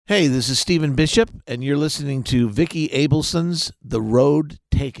Hey, this is Stephen Bishop, and you're listening to Vicki Abelson's The Road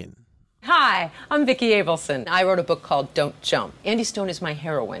Taken. Hi, I'm Vicki Abelson. I wrote a book called Don't Jump. Andy Stone is my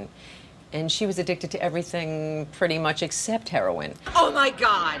heroine, and she was addicted to everything pretty much except heroin. Oh my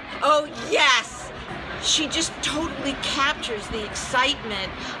God. Oh yes. She just totally captures the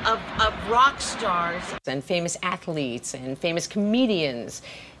excitement of rock stars. And famous athletes and famous comedians.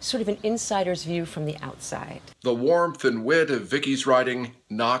 Sort of an insider's view from the outside. The warmth and wit of Vicki's writing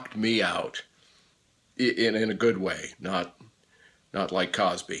knocked me out. In a good way, not like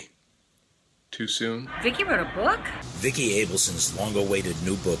Cosby. Too soon? Vicki wrote a book? Vicki Abelson's long-awaited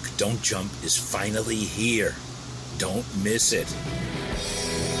new book, Don't Jump, is finally here. Don't miss it.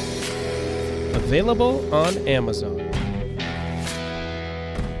 Available on Amazon.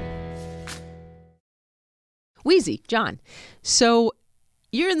 Wheezy, John. So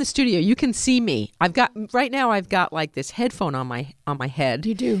you're in the studio. You can see me. I've got like this headphone on my head.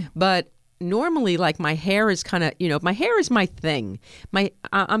 You do. But normally, like, my hair is kind of, my hair is my thing. My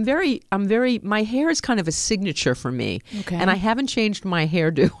hair is kind of a signature for me. Okay. And I haven't changed my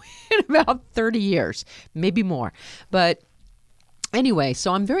hairdo in about 30 years, maybe more. But anyway,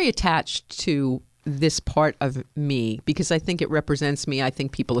 so I'm very attached to this part of me because I think it represents me. I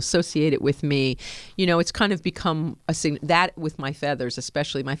think people associate it with me. It's kind of become that with my feathers,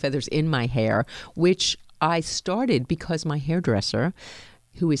 especially my feathers in my hair, which I started because my hairdresser,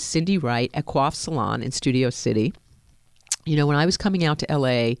 who is Cindy Wright at Coif Salon in Studio City. When I was coming out to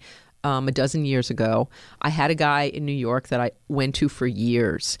LA a dozen years ago, I had a guy in New York that I went to for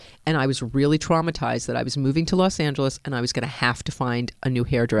years, and I was really traumatized that I was moving to Los Angeles and I was going to have to find a new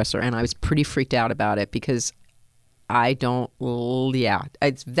hairdresser, and I was pretty freaked out about it because that's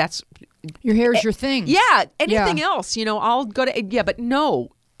your hair is your thing. Yeah, anything else, I'll go to but no,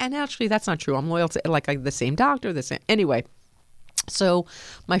 and actually that's not true. I'm loyal to the same doctor, anyway. So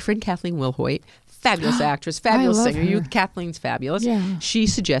my friend Kathleen Wilhoit, fabulous actress, fabulous singer. Kathleen's fabulous. Yeah. She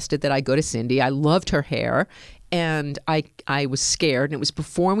suggested that I go to Cindy. I loved her hair. And I was scared. And it was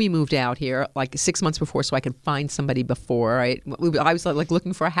before we moved out here, like 6 months before, so I could find somebody before. I was like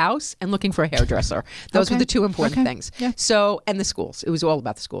looking for a house and looking for a hairdresser. Those were the two important things. Yeah. So, and the schools. It was all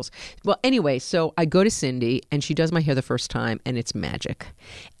about the schools. Well, anyway, so I go to Cindy, and she does my hair the first time, and it's magic.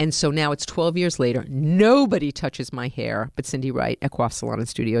 And so now it's 12 years later. Nobody touches my hair but Cindy Wright at Coif Salon in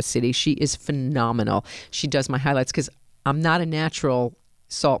Studio City. She is phenomenal. She does my highlights because I'm not a natural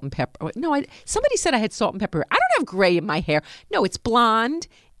salt and pepper. No, somebody said I had salt and pepper. I don't have gray in my hair. No, it's blonde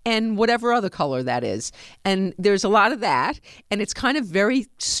and whatever other color that is. And there's a lot of that. And it's kind of very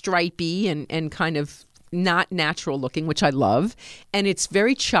stripy and kind of not natural looking, which I love. And it's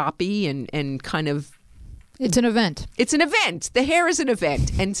very choppy and kind of... It's an event. It's an event. The hair is an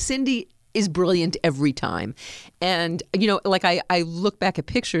event. And Cindy is brilliant every time. And, I look back at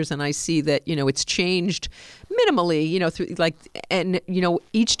pictures and I see that, it's changed minimally, through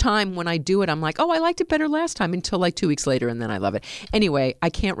each time when I do it, I'm like, oh, I liked it better last time until like 2 weeks later. And then I love it. Anyway, I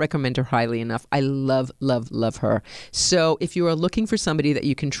can't recommend her highly enough. I love, love, love her. So if you are looking for somebody that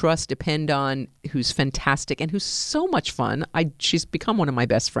you can trust, depend on, who's fantastic and who's so much fun, she's become one of my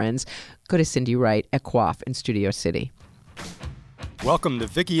best friends, go to Cindy Wright at Coif in Studio City. Welcome to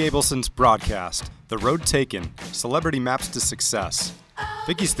Vicki Abelson's broadcast, The Road Taken, Celebrity Maps to Success.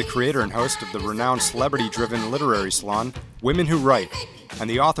 Vicki's the creator and host of the renowned celebrity-driven literary salon, Women Who Write, and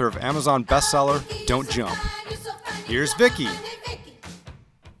the author of Amazon bestseller, Don't Jump. Here's Vicki.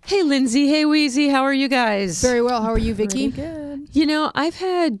 Hey, Lindsay. Hey, Wheezy. How are you guys? Very well. How are you, Vicki? Pretty good. I've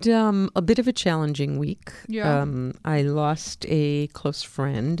had a bit of a challenging week. Yeah. I lost a close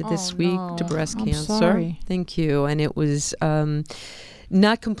friend this week to breast cancer. Sorry. Thank you. And it was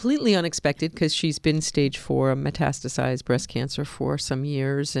not completely unexpected because she's been stage 4 metastasized breast cancer for some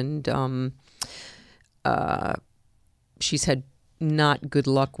years. And she's had not good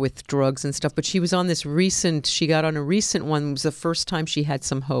luck with drugs and stuff, but she got on a recent one. It was the first time she had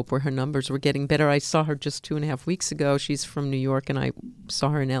some hope where her numbers were getting better. I saw her just 2.5 weeks ago. She's from New York, and I saw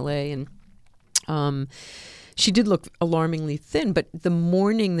her in LA, and she did look alarmingly thin. But the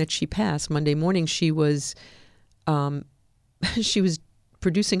morning that she passed, Monday morning, she was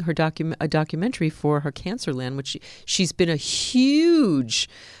producing a documentary for her Cancerland, which she's been a huge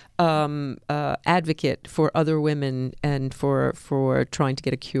advocate for other women and for trying to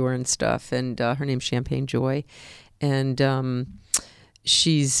get a cure and stuff. And her name's Champagne Joy. And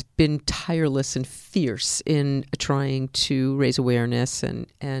she's been tireless and fierce in trying to raise awareness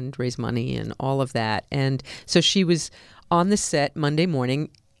and raise money and all of that. And so she was on the set Monday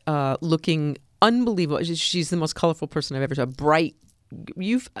morning looking unbelievable. She's the most colorful person I've ever saw. Bright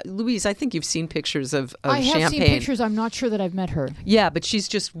Louise, I think you've seen pictures of I have Champagne. seen pictures. I'm not sure that I've met her. Yeah, but she's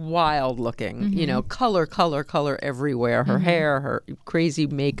just wild looking, you know, color everywhere. Her hair, her crazy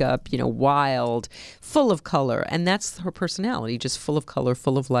makeup, you know, wild, full of color. And that's her personality, just full of color,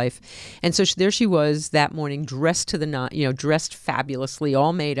 full of life. And so there she was that morning, dressed to the dressed fabulously,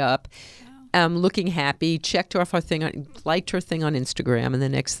 all made up. Looking happy, checked off her thing, liked her thing on Instagram, and the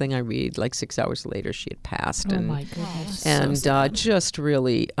next thing I read, like 6 hours later, she had passed. Oh, and, my goodness. And just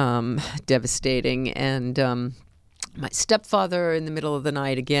really devastating. And my stepfather, in the middle of the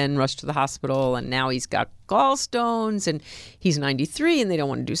night, again, rushed to the hospital, and now he's got gallstones, and he's 93, and they don't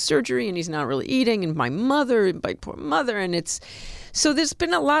want to do surgery, and he's not really eating, and my poor mother, and it's... So there's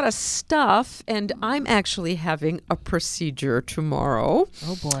been a lot of stuff, and I'm actually having a procedure tomorrow.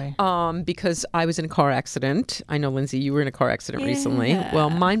 Oh, boy. Because I was in a car accident. I know, Lindsay, you were in a car accident recently. Well,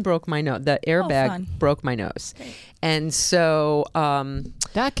 mine broke my nose. The airbag broke my nose. Great. And so...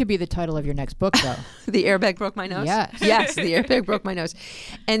 that could be the title of your next book, though. The airbag broke my nose? Yes. Yes, the airbag broke my nose.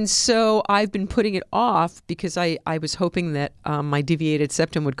 And so I've been putting it off because I was hoping that my deviated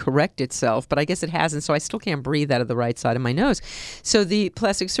septum would correct itself, but I guess it hasn't, so I still can't breathe out of the right side of my nose. So the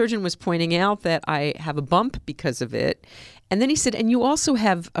plastic surgeon was pointing out that I have a bump because of it. And then he said, and you also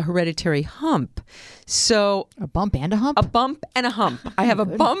have a hereditary hump. So a bump and a hump? A bump and a hump. I have a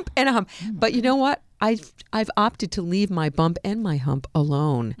bump and a hump. But you know what? I've opted to leave my bump and my hump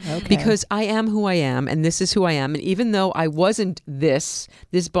alone because I am who I am, and this is who I am. And even though I wasn't this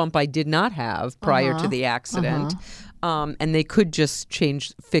bump I did not have prior to the accident. And they could just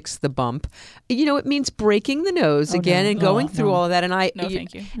fix the bump. You know, it means breaking the nose again and going through all of that. And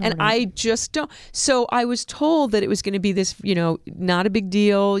thank you. I just don't. So I was told that it was going to be this, you know, not a big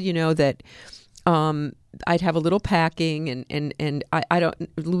deal, you know, that I'd have a little packing and I don't,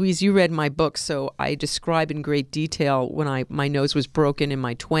 Louise, you read my book, so I describe in great detail when my nose was broken in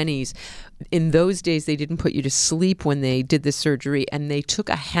my 20s. In those days, they didn't put you to sleep when they did the surgery, and they took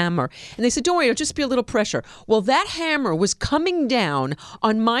a hammer and they said, don't worry, it'll just be a little pressure. Well, that hammer was coming down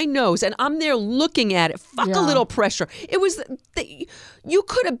on my nose, and I'm there looking at it. A little pressure. It was, you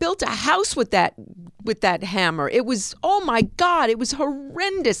could have built a house with that hammer. It was, oh my God, it was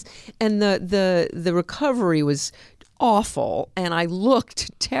horrendous. And the recovery was awful, and I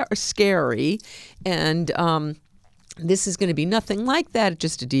looked scary, and this is going to be nothing like that,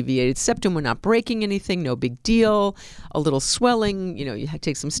 just a deviated septum. We're not breaking anything, no big deal, a little swelling, you know, you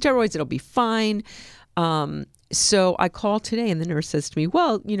take some steroids, it'll be fine. So I called today, and the nurse says to me,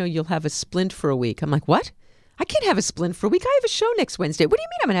 well, you know, you'll have a splint for a week. I'm like, what? I can't have a splint for a week. I have a show next Wednesday. What do you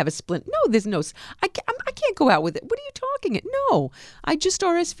mean I'm going to have a splint? No, there's no, I can't go out with it. What are you talking about? No, I just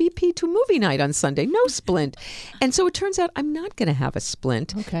RSVP to movie night on Sunday. No splint. And so it turns out I'm not going to have a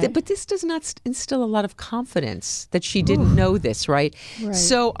splint. Okay. But this does not instill a lot of confidence that she didn't know this, right?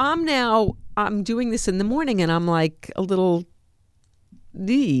 So I'm doing this in the morning, and I'm like a little...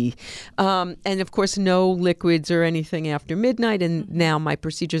 and of course no liquids or anything after midnight, and now my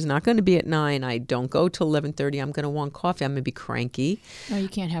procedure is not going to be at 9. I don't go till 11:30. I'm going to want coffee. I'm going to be cranky. No, you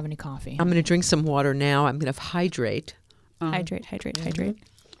can't have any coffee. I'm going to drink some water now. I'm going to hydrate. Hydrate.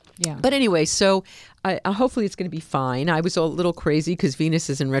 Yeah. But anyway, so hopefully it's going to be fine. I was a little crazy because Venus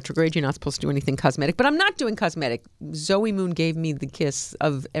is in retrograde. You're not supposed to do anything cosmetic, but I'm not doing cosmetic. Zoe Moon gave me the kiss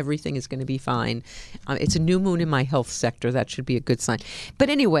of everything is going to be fine. It's a new moon in my health sector. That should be a good sign. But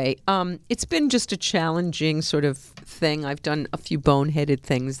anyway, it's been just a challenging sort of thing. I've done a few boneheaded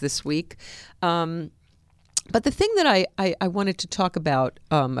things this week. But the thing that I wanted to talk about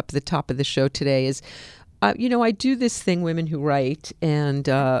up at the top of the show today is, you know, I do this thing, Women Who Write, and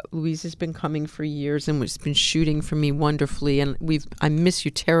Louise has been coming for years and has been shooting for me wonderfully. And I miss you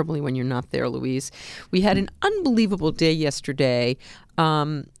terribly when you're not there, Louise. We had an unbelievable day yesterday.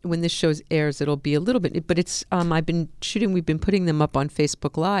 When this show airs, it'll be a little bit, but it's I've been shooting. We've been putting them up on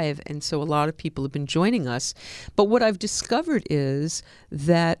Facebook Live, and so a lot of people have been joining us. But what I've discovered is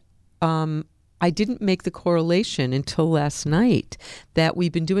that I didn't make the correlation until last night that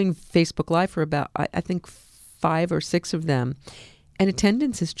we've been doing Facebook Live for about, I think, 5 or 6 of them. And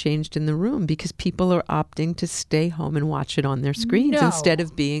attendance has changed in the room because people are opting to stay home and watch it on their screens instead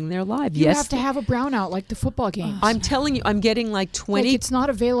of being there live. You have to have a brownout like the football games. I'm telling you, I'm getting like 20. Like it's not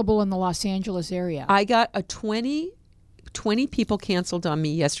available in the Los Angeles area. I got a 20 people canceled on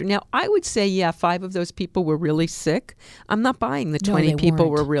me yesterday. Now, I would say, 5 of those people were really sick. I'm not buying the 20 people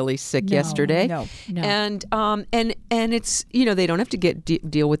were really sick yesterday. No. And it's, you know, they don't have to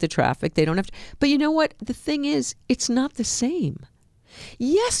deal with the traffic. They don't have to. But you know what? The thing is, it's not the same.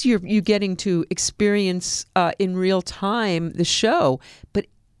 Yes, you're getting to experience in real time the show, but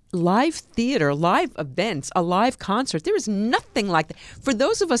live theater, live events, a live concert. There is nothing like that. For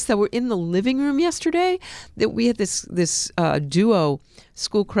those of us that were in the living room yesterday, that we had this duo,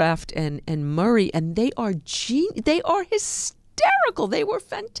 Schoolcraft and Murray, and they are hysterical. They were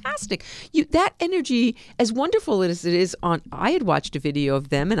fantastic. That energy, as wonderful as it is I had watched a video of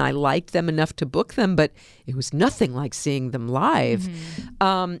them and I liked them enough to book them, but it was nothing like seeing them live.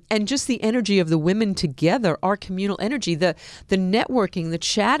 And just the energy of the women together, our communal energy, the networking, the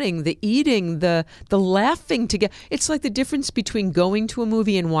chatting, the eating, the laughing together. It's like the difference between going to a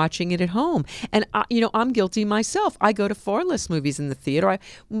movie and watching it at home. And I'm guilty myself. I go to far less movies in the theater.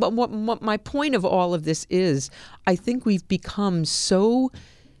 But what my point of all of this is, I think we've become so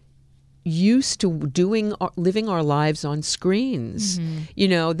used to living our lives on screens.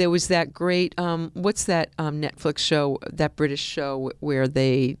 There was that great what's that Netflix show, that British show where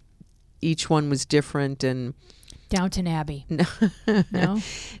each one was different, and Downton Abbey. No.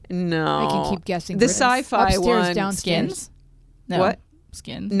 I can keep guessing. The British. sci-fi Upstairs, one. downstairs. Skins? No. What?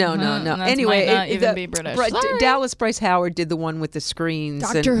 Skins? No. That Anyway, might not even be British. Dallas Bryce Howard did the one with the screens.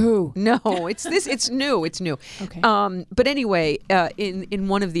 Doctor Who. No, it's this. It's new. It's new. Okay. But anyway, in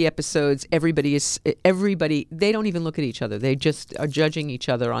one of the episodes, everybody. They don't even look at each other. They just are judging each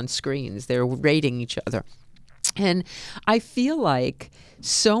other on screens. They're rating each other, and I feel like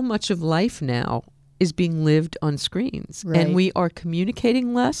so much of life now is being lived on screens. Right. And we are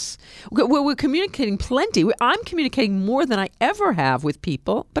communicating less. We're communicating plenty. I'm communicating more than I ever have with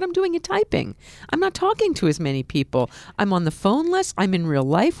people, but I'm doing it typing. I'm not talking to as many people. I'm on the phone less. I'm in real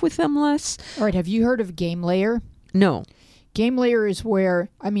life with them less. All right. Have you heard of Game Layer? No. Game Layer is where,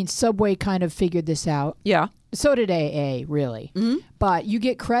 Subway kind of figured this out. Yeah. So did AA, really. Mm-hmm. But you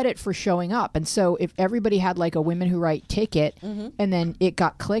get credit for showing up. And so if everybody had like a Women Who Write ticket and then it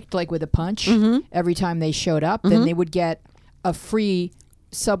got clicked like with a punch every time they showed up, then they would get a free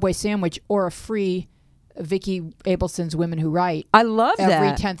Subway sandwich or a free Vicki Abelson's Women Who Write. I love that. Every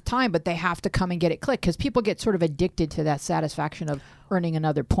 10th time, but they have to come and get it clicked because people get sort of addicted to that satisfaction of earning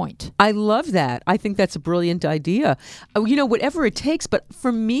another point. I love that. I think that's a brilliant idea. Whatever it takes. But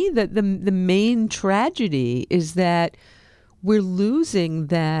for me, the main tragedy is that we're losing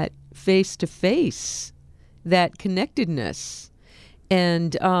that face-to-face, that connectedness.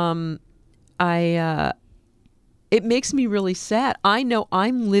 And it makes me really sad. I know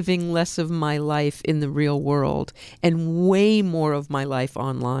I'm living less of my life in the real world and way more of my life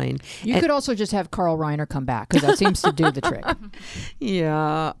online. You could also just have Carl Reiner come back because that seems to do the trick.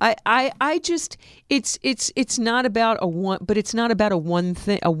 Yeah, I just it's not about a one, but it's not about a one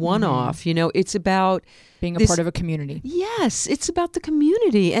thing, a one-off. It's about being a part of a community. Yes, it's about the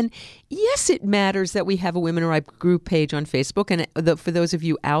community. And yes, it matters that we have a Women Who Write group page on Facebook. And for those of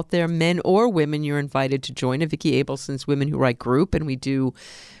you out there, men or women, you're invited to join a Vicki Abelson's Women Who Write group. And we do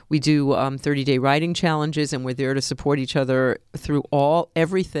 30-day writing challenges, and we're there to support each other through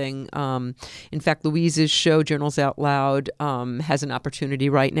everything. In fact, Louise's show, Journals Out Loud, has an opportunity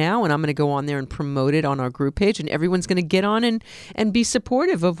right now, and I'm going to go on there and promote it on our group page, and everyone's going to get on and be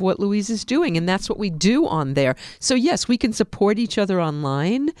supportive of what Louise is doing, and that's what we do on there. So yes, we can support each other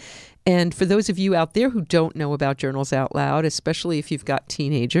online. And for those of you out there who don't know about Journals Out Loud, especially if you've got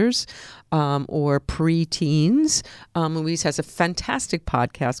teenagers or pre-teens, Louise has a fantastic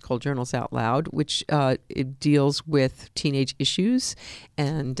podcast called Journals Out Loud, which it deals with teenage issues.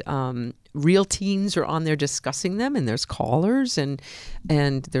 And real teens are on there discussing them, and there's callers and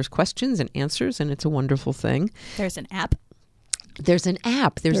there's questions and answers, and it's a wonderful thing. There's an app. There's an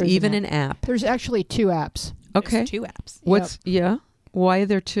app. There's even an app. There's actually 2 apps. Okay. There's 2 apps. Yeah. Why are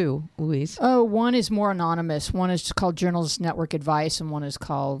there 2, Louise? Oh, one is more anonymous. One is called Journals Network Advice, and one is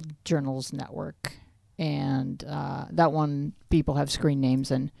called Journals Network. And that one, people have screen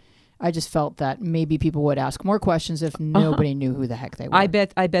names, and I just felt that maybe people would ask more questions if nobody knew who the heck they were. I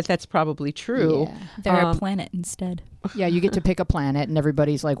bet that's probably true. Yeah. They're a planet instead. Yeah, you get to pick a planet, and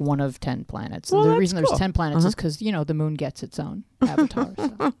everybody's like one of 10 planets. Well, And the that's reason cool. there's 10 planets is because, the moon gets its own avatar.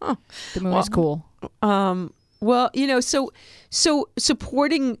 So. The moon is cool. Well, so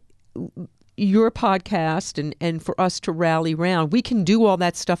supporting your podcast and for us to rally around, we can do all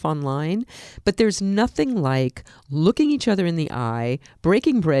that stuff online, but there's nothing like looking each other in the eye,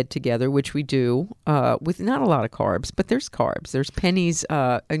 breaking bread together, which we do with not a lot of carbs, but there's carbs. There's Penny's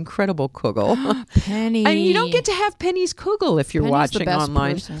incredible kugel. Penny. And you don't get to have Penny's kugel if you're Penny's watching the best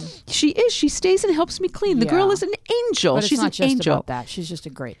online. person. She is. She stays and helps me clean. The girl Yeah. is an angel. But She's it's not an just angel. about that. She's just a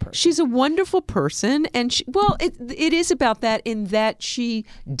great person. She's a wonderful person, and it is about that in that she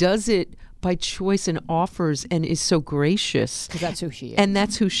does it by choice and offers and is so gracious. Because that's who she is. And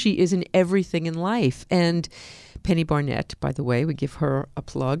that's who she is in everything in life. And Penny Barnett, by the way, we give her a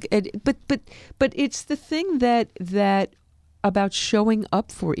plug. But it's the thing that about showing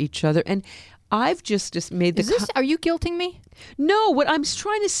up for each other. And I've just made the. Are you guilting me? No, what I'm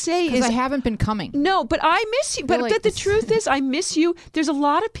trying to say is I haven't been coming. No, but I miss you. But the truth is, I miss you. There's a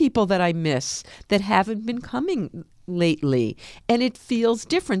lot of people that I miss that haven't been coming lately, and it feels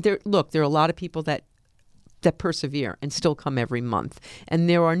different. There are a lot of people that persevere and still come every month. And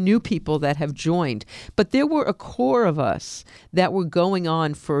there are new people that have joined. But there were a core of us that were going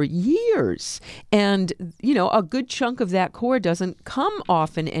on for years. And, a good chunk of that core doesn't come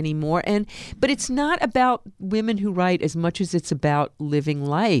often anymore. But it's not about Women Who Write as much as it's about living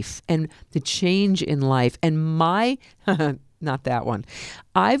life and the change in life. And not that one.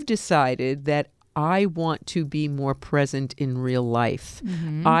 I've decided that I want to be more present in real life.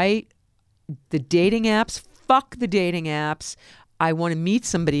 Mm-hmm. The dating apps, fuck the dating apps. I want to meet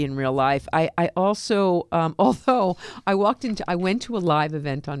somebody in real life. I also, although I went to a live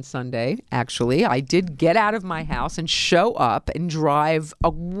event on Sunday, actually. I did get out of my house and show up and drive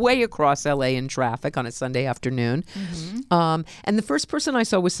way across LA in traffic on a Sunday afternoon. Mm-hmm. And the first person I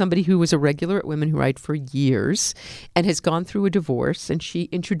saw was somebody who was a regular at Women Who Write for years and has gone through a divorce. And she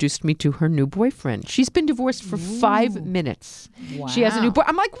introduced me to her new boyfriend. She's been divorced for 5 minutes. Wow. She has a new boyfriend.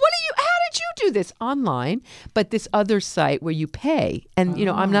 I'm like, how did you do this? Online, but this other site where you pay. And,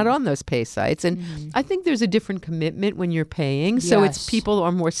 I'm not on those pay sites. And I think there's a different commitment when you're paying. So it's people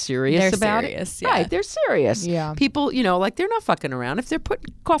are more serious about it. Yeah. Right. They're serious. Yeah. People, they're not fucking around. If they're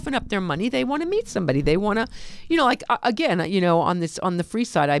coughing up their money, they want to meet somebody. They want to, again, on the free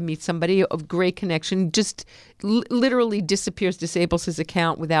side, I meet somebody of great connection, just literally disables his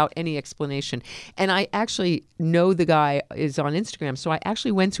account without any explanation. And I actually know the guy is on Instagram. So I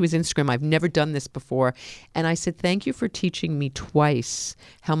actually went to his Instagram. I've never done this before. And I said, thank you for teaching me twice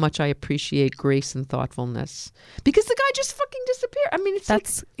how much I appreciate grace and thoughtfulness. Because the guy just fucking disappeared. I mean,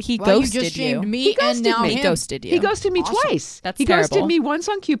 he you ghosted just you. shamed me He ghosted and now me. him. Ghosted you. He ghosted me Awesome. twice. That's he terrible. ghosted me once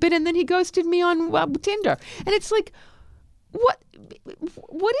on Cupid, and then he ghosted me on Tinder. And it's like,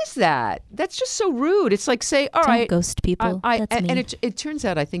 what is that? That's just so rude. It's like, say, all Don't right, ghost people. That's and me. it turns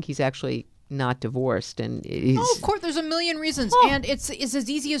out I think he's actually not divorced, and he's. Oh, of course, there's a million reasons, and it's as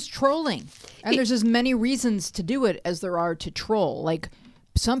easy as trolling. And there's as many reasons to do it as there are to troll. Like,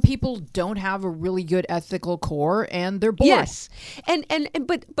 some people don't have a really good ethical core, and they're bored. Yes,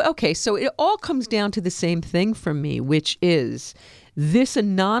 but okay. So it all comes down to the same thing for me, which is this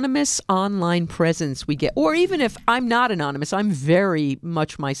anonymous online presence we get. Or even if I'm not anonymous, I'm very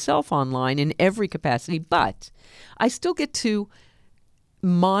much myself online in every capacity, but I still get to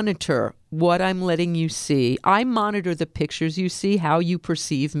monitor what I'm letting you see. I monitor the pictures you see, how you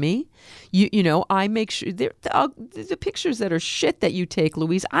perceive me. I make sure the pictures that are shit that you take,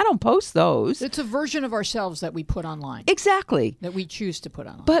 Louise, I don't post those. It's a version of ourselves that we put online. Exactly. That we choose to put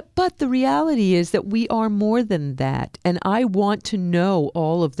online. But the reality is that we are more than that. And I want to know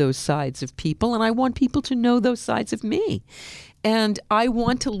all of those sides of people, and I want people to know those sides of me. And I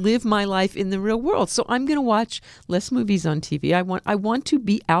want to live my life in the real world. So I'm going to watch less movies on TV. I want to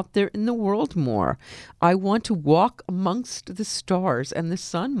be out there in the world more. I want to walk amongst the stars and the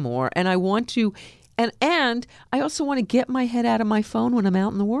sun more. And I want to and I also want to get my head out of my phone when I'm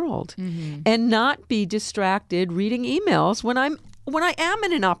out in the world and not be distracted reading emails when I am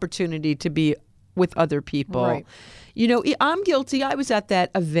in an opportunity to be with other people. Right. I'm guilty. I was at that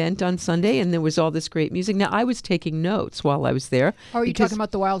event on Sunday, and there was all this great music. Now, I was taking notes while I was there. Are you talking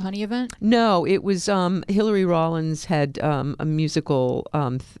about the Wild Honey event? No, it was Hillary Rollins had a musical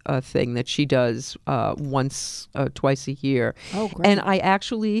thing that she does twice a year. Oh, great. And I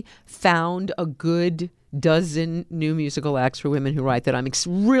actually found a good dozen new musical acts for Women Who Write that I'm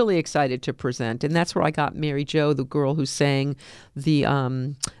really excited to present. And that's where I got Mary Jo, the girl who sang the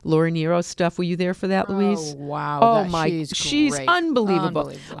Laura Nyro stuff. Were you there for that, Louise? Oh, wow. Oh, she's great.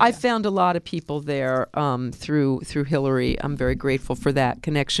 unbelievable. I Yeah. found a lot of people there through Hillary. I'm very grateful for that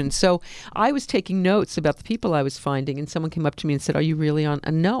connection. So I was taking notes about the people I was finding, and someone came up to me and said, "Are you really on?"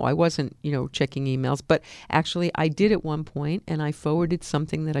 And no, I wasn't, checking emails. But actually, I did at one point, and I forwarded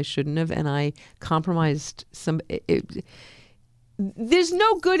something that I shouldn't have, and I compromised there's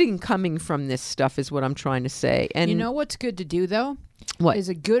no good in coming from this stuff, is what I'm trying to say. And you know what's good to do, though? What? Is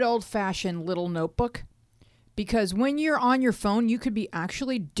a good old-fashioned little notebook. Because when you're on your phone, you could be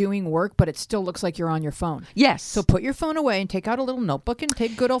actually doing work, but it still looks like you're on your phone. Yes. So put your phone away and take out a little notebook and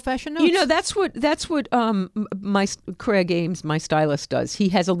take good old-fashioned notes. You know, that's what my Craig Ames, my stylist, does. He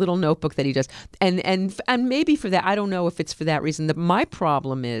has a little notebook that he does, and maybe for that, I don't know if it's for that reason. That my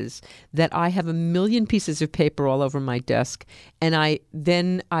problem is that I have a million pieces of paper all over my desk, and I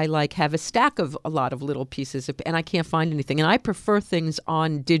like have a stack of a lot of little pieces of, and I can't find anything. And I prefer things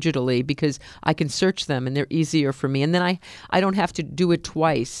on digitally because I can search them and they're easier for me, and then I don't have to do it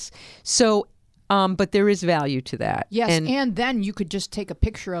twice. So, but there is value to that. Yes, and then you could just take a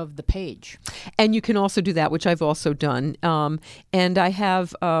picture of the page. And you can also do that, which I've also done. And I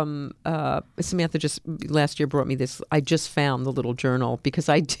have, Samantha just last year brought me this. I just found the little journal because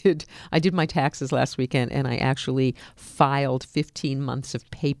I did my taxes last weekend, and I actually filed 15 months of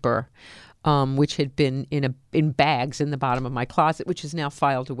paper. Which had been in bags in the bottom of my closet, which is now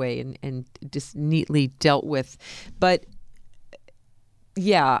filed away and just neatly dealt with. But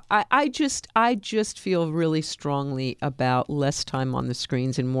yeah, I just feel really strongly about less time on the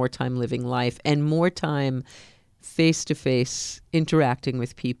screens and more time living life and more time face-to-face interacting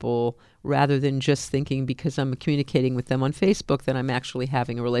with people rather than just thinking because I'm communicating with them on Facebook that I'm actually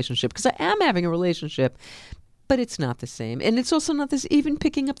having a relationship. Because I am having a relationship, but it's not the same. And it's also not this, even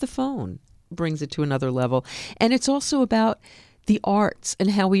picking up the phone brings it to another level. And it's also about the arts and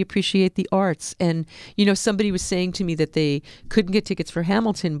how we appreciate the arts. And, you know, somebody was saying to me that they couldn't get tickets for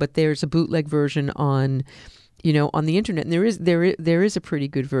Hamilton, but there's a bootleg version on, you know, on the internet. And there is a pretty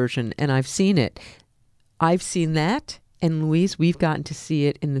good version, and I've seen it. I've seen that. And Louise, we've gotten to see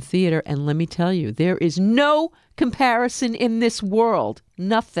it in the theater. And let me tell you, there is no comparison in this world.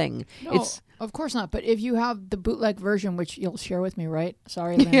 Nothing. No. Of course not. But if you have the bootleg version, which you'll share with me, right?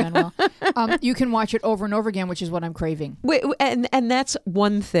 Sorry, Lin-Manuel. You can watch it over and over again, which is what I'm craving. And that's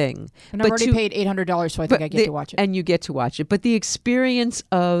one thing. And I've already paid $800, so I think I get to watch it. And you get to watch it. But the experience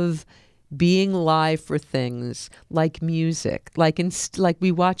of being live for things like music, like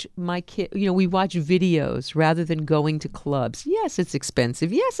we watch we watch videos rather than going to clubs. Yes, it's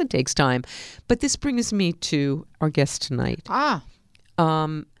expensive. Yes, it takes time. But this brings me to our guest tonight.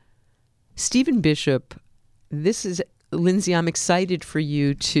 Stephen Bishop, this is Lindsay. I'm excited for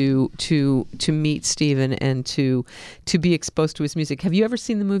you to meet Stephen and to be exposed to his music. Have you ever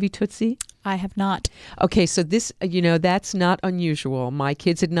seen the movie Tootsie? I have not. Okay, so this, that's not unusual. My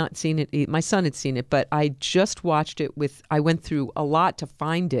kids had not seen it. My son had seen it, but I just watched it I went through a lot to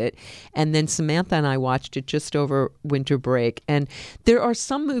find it, and then Samantha and I watched it just over winter break. And there are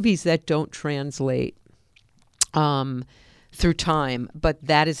some movies that don't translate through time, but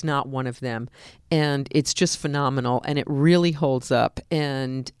that is not one of them. And it's just phenomenal, and it really holds up.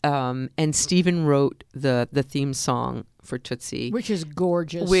 And Stephen wrote the theme song for Tootsie, which is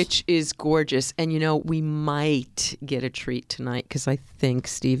gorgeous. And we might get a treat tonight because I think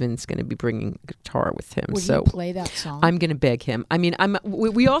Stephen's going to be bringing a guitar with him. Would you play that song? I'm going to beg him. I mean, I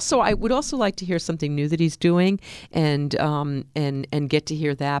would also like to hear something new that he's doing, and get to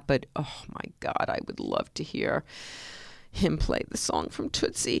hear that. But oh my God, I would love to hear him play the song from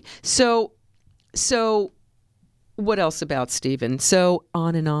Tootsie. So what else about Stephen? So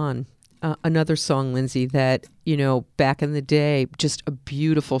On and On. Another song, Lindsay, that, back in the day, just a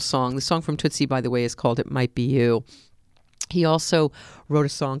beautiful song. The song from Tootsie, by the way, is called It Might Be You. He also wrote a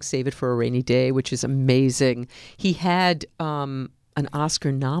song, Save It for a Rainy Day, which is amazing. He had an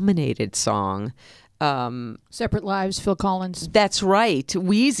Oscar-nominated song. Separate Lives, Phil Collins. That's right.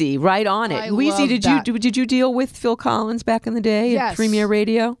 Wheezy, right on it. Wheezy, did you deal with Phil Collins back in the day at Premier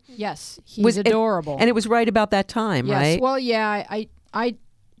Radio? Yes, he's adorable. And it was right about that time, right? Well, yeah, I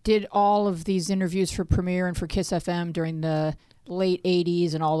did all of these interviews for Premier and for Kiss FM during the late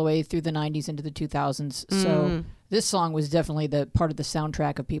 80s and all the way through the 90s into the 2000s. So this song was definitely the part of the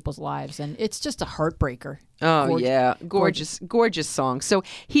soundtrack of people's lives, and it's just a heartbreaker. Oh, yeah. Gorgeous song. So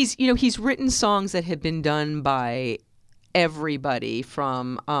he's written songs that have been done by everybody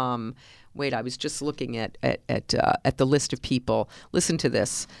from I was just looking at the list of people. Listen to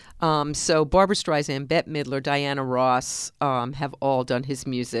this. So Barbra Streisand, Bette Midler, Diana Ross have all done his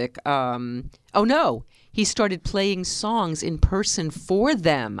music. He started playing songs in person for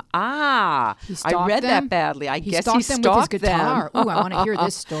them. I read that badly. I guess he stalked them with his guitar. Ooh, I want to hear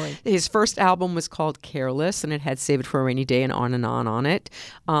this story. His first album was called Careless, and it had Save It for a Rainy Day and On it.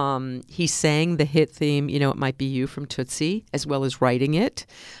 He sang the hit theme, It Might Be You from Tootsie, as well as writing it.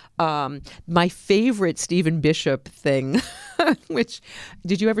 My favorite Stephen Bishop thing, which,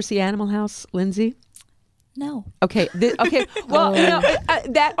 did you ever see Animal House, Lindsay? No. Okay. Well,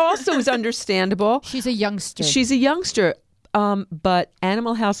 that also is understandable. She's a youngster. But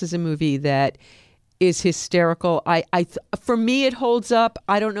Animal House is a movie that is hysterical. For me, it holds up.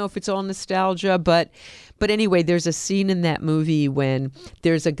 I don't know if it's all nostalgia, but anyway, there's a scene in that movie when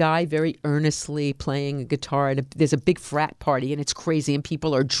there's a guy very earnestly playing a guitar, and there's a big frat party, and it's crazy, and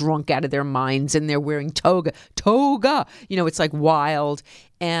people are drunk out of their minds, and they're wearing toga. It's like wild.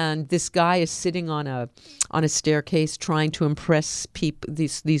 And this guy is sitting on a staircase trying to impress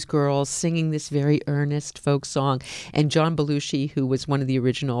these girls, singing this very earnest folk song. And John Belushi, who was one of the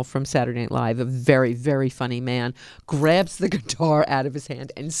original from Saturday Night Live, a very, very funny man, grabs the guitar out of his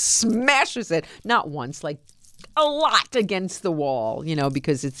hand and smashes it, not once, like a lot, against the wall,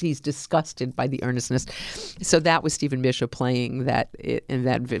 because he's disgusted by the earnestness. So that was Stephen Bishop playing that,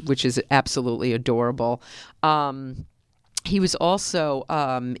 which is absolutely adorable. He was also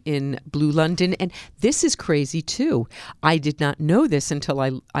in Blue London, and this is crazy too. I did not know this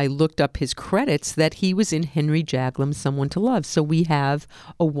until I looked up his credits, that he was in Henry Jaglam's Someone to Love. So we have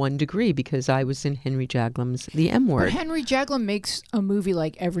a 1 degree because I was in Henry Jaglam's The M Word. But Henry Jaglam makes a movie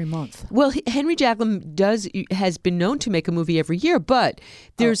like every month. Well, Henry Jaglam has been known to make a movie every year, but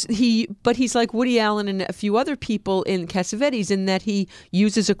he's like Woody Allen and a few other people in Cassavetes in that he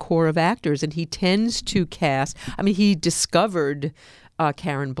uses a core of actors, and he tends to cast. I mean, he discovered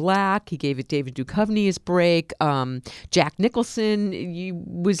Karen Black. He gave it David Duchovny his break. Jack Nicholson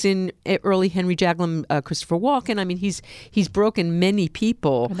was in early Henry Jaglam. Christopher Walken. I mean, he's broken many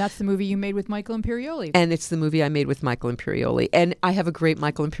people. And that's the movie you made with Michael Imperioli. And it's the movie I made with Michael Imperioli. And I have a great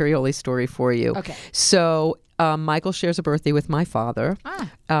Michael Imperioli story for you. Okay. So Michael shares a birthday with my father,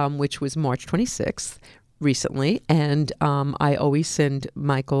 which was March 26th. Recently, and I always send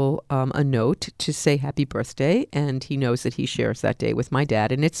Michael a note to say happy birthday, and he knows that he shares that day with my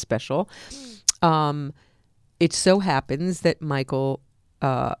dad, and it's special. It so happens that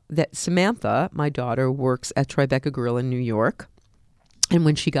that Samantha, my daughter, works at Tribeca Grill in New York. And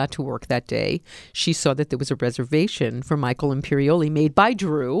when she got to work that day, she saw that there was a reservation for Michael Imperioli made by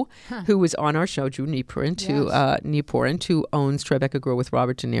Drew, who was on our show, Drew Nieporent, who owns Tribeca Grill with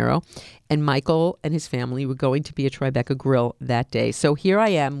Robert De Niro. And Michael and his family were going to be at Tribeca Grill that day. So here I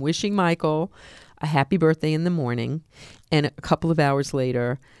am wishing Michael a happy birthday in the morning. And a couple of hours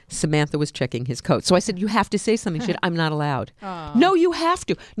later, Samantha was checking his coat. So I said, you have to say something. She said, I'm not allowed. No, you have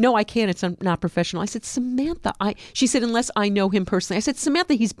to. No, I can't. It's not professional. I said, Samantha. She said, unless I know him personally. I said,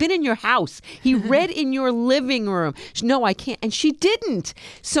 Samantha, he's been in your house. He read in your living room. No, I can't. And she didn't.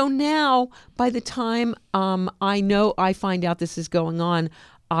 So now, by the time I find out this is going on,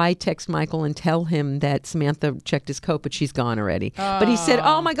 I text Michael and tell him that Samantha checked his coat, but she's gone already. But he said,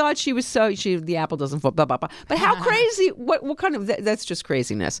 "Oh my God, the apple doesn't fall." Blah blah blah. But how crazy? What kind of? That's just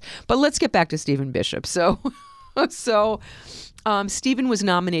craziness. But let's get back to Stephen Bishop. So Stephen was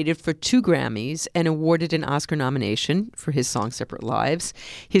nominated for 2 Grammys and awarded an Oscar nomination for his song "Separate Lives."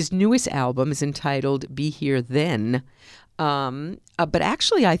 His newest album is entitled "Be Here Then." But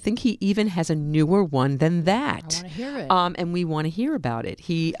actually, I think he even has a newer one than that. I want to hear it. And we want to hear about it.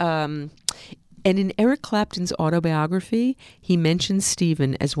 And in Eric Clapton's autobiography, he mentions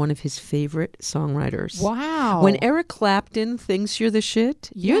Stephen as one of his favorite songwriters. Wow. When Eric Clapton thinks you're the shit,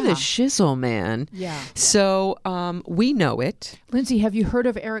 you're the shizzle, man. Yeah. So we know it. Lindsay, have you heard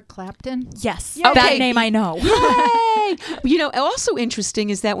of Eric Clapton? Yes. Okay. That name I know. Yay! Also interesting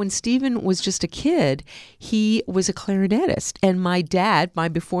is that when Stephen was just a kid, he was a clarinetist. And my dad, my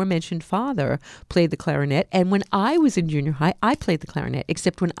before-mentioned father, played the clarinet. And when I was in junior high, I played the clarinet,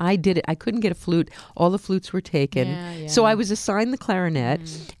 except when I did it, I couldn't get a flute. All the flutes were taken. Yeah. So I was assigned the clarinet,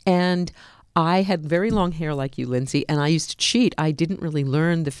 and I had very long hair like you, Lindsay, and I used to cheat. I didn't really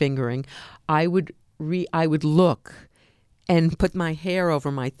learn the fingering. I would look and put my hair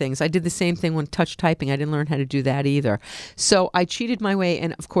over my things. I did the same thing when touch typing. I didn't learn how to do that either. So I cheated my way,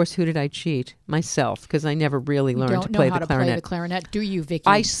 and of course, who did I cheat? Myself, because I never really learned to play the clarinet. Don't know how to play the clarinet, do you, Vicky?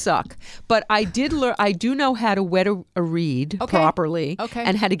 I suck. But I did learn. I do know how to wet a reed properly,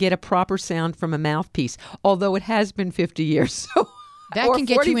 and how to get a proper sound from a mouthpiece. Although it has been 50 years, so. That can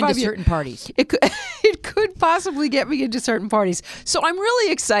get you into certain parties. It could possibly get me into certain parties. So I'm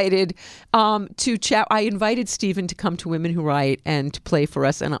really excited to chat. I invited Stephen to come to Women Who Write and to play for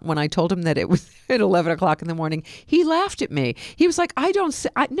us. And when I told him that it was at 11 o'clock in the morning, he laughed at me. He was like,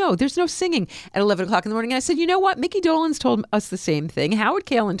 no, there's no singing at 11 o'clock in the morning. And I said, you know what? Mickey Dolenz told us the same thing. Howard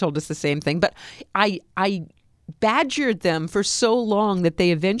Kalin told us the same thing. But I badgered them for so long that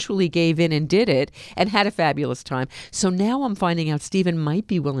they eventually gave in and did it and had a fabulous time. So now I'm finding out Stephen might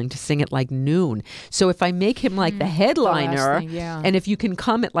be willing to sing at like noon. So if I make him like the headliner, thing, yeah. and if you can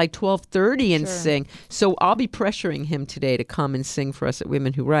come at like 12:30 and sing, so I'll be pressuring him today to come and sing for us at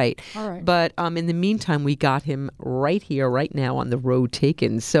Women Who Write. All right. But in the meantime, we got him right here, right now on The Road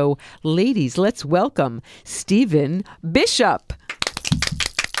Taken. So ladies, let's welcome Stephen Bishop.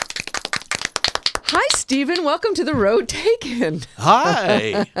 Hi, Stephen. Welcome to The Road Taken.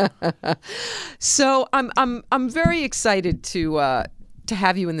 Hi. So I'm very excited to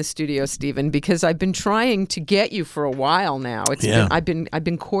have you in the studio, Stephen, because I've been trying to get you for a while now. I've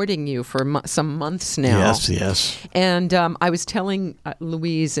been courting you for some months now. Yes. And I was telling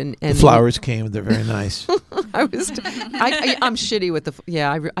Louise and The flowers came. They're very nice. I'm shitty with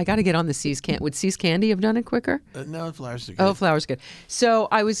I got to get on the Seas Candy. Would Seas Candy have done it quicker? No, flowers are good. Oh, flowers good. So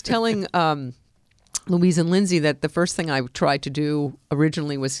I was telling Louise and Lindsay that the first thing I tried to do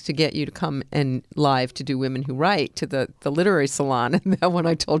originally was to get you to come and live to do Women Who Write to the literary salon. And then when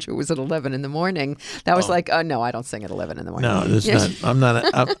I told you it was at 11 in the morning, that was like, oh no, I don't sing at 11 in the morning. No, it's not. I'm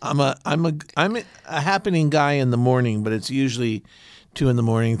not. I'm a happening guy in the morning, but it's usually 2 in the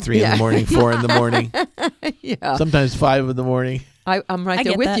morning, 3 in the morning, 4 in the morning. Yeah. Sometimes 5 in the morning. I'm right I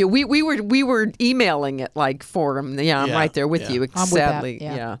there get with that. you. We were emailing at like 4. Yeah, I'm Yeah, right there with yeah. you. I'm Sadly, with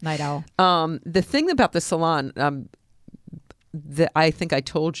that. Yeah. Night owl. The thing about the salon, that I think I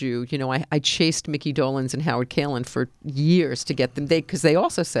told you, I chased Mickey Dolenz and Howard Kalin for years to get them, because they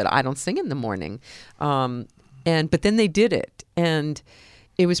also said I don't sing in the morning, but then they did it, and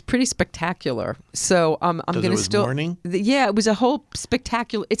it was pretty spectacular. So I'm going to still. Morning? Yeah, it was a whole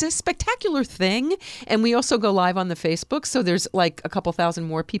spectacular. It's a spectacular thing, and we also go live on the Facebook. So there's like a couple thousand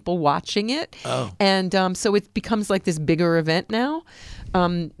more people watching it. Oh. And so it becomes like this bigger event now.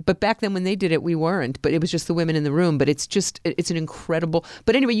 But back then when they did it, we weren't. But it was just the women in the room. But it's an incredible.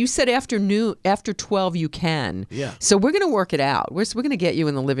 But anyway, you said after 12 you can. Yeah. So we're going to work it out. We're going to get you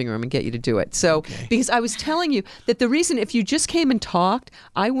in the living room and get you to do it. So because I was telling you that the reason, if you just came and talked,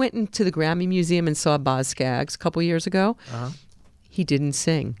 I went into the Grammy Museum and saw Boz Scaggs a couple years ago. Uh-huh. He didn't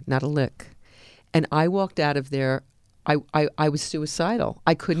sing, not a lick. And I walked out of there. I was suicidal.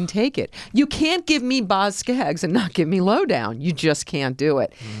 I couldn't take it. You can't give me Boz Scaggs and not give me Lowdown. You just can't do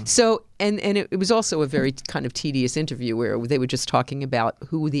it. So, and it was also a very kind of tedious interview where they were just talking about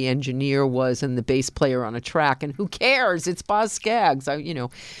who the engineer was and the bass player on a track, and who cares? It's Boz Scaggs,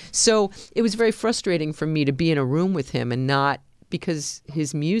 So it was very frustrating for me to be in a room with him and not, because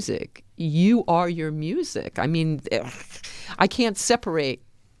his music, you are your music. I mean, I can't separate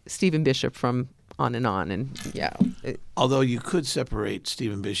Stephen Bishop from On and On, and yeah. Although you could separate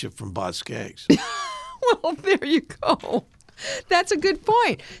Stephen Bishop from Boz Scaggs. Well, there you go. That's a good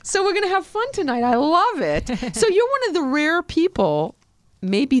point. So we're going to have fun tonight. I love it. So you're one of the rare people,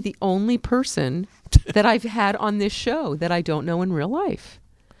 maybe the only person that I've had on this show that I don't know in real life.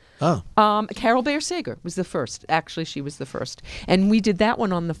 Oh. Carol Bayer Sager was the first. Actually, she was the first. And we did that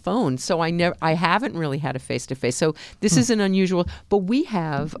one on the phone. So I haven't really had a face-to-face. So this is an unusual. But we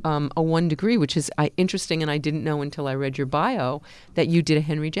have a 1 Degree, which is interesting, and I didn't know until I read your bio that you did a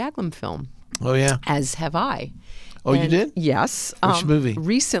Henry Jaglom film. Oh, yeah. As have I. Oh, you did? Yes. Which movie?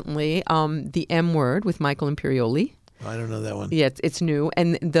 Recently, The M Word with Michael Imperioli. I don't know that one. Yeah, it's new.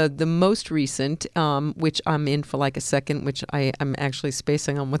 And the most recent, which I'm in for like a second, which I'm actually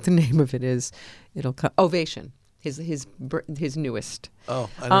spacing on what the name of it is. It'll come. Ovation, his newest. Oh,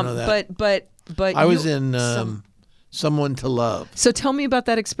 I don't know that. But I was in Someone to Love. So tell me about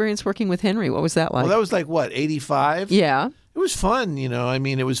that experience working with Henry. What was that like? Well, that was like what, 85? Yeah. It was fun, I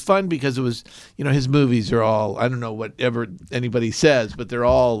mean, it was fun because it was, his movies are all, I don't know whatever anybody says, but they're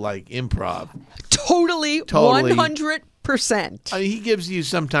all like improv. Totally. 100%. I mean, he gives you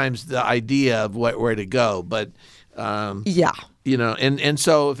sometimes the idea of where to go, but yeah. And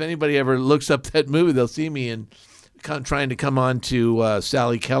so if anybody ever looks up that movie, they'll see me and trying to come on to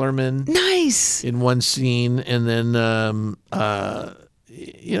Sally Kellerman. Nice. In one scene, and then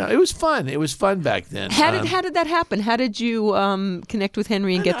it was fun. It was fun back then. How did that happen? How did you connect with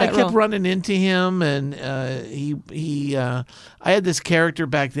Henry and get that role? I kept running into him, and I had this character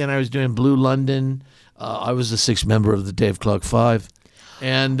back then. I was doing Blue London. I was the 6th member of the Dave Clark 5,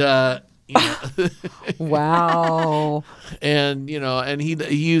 and wow. And and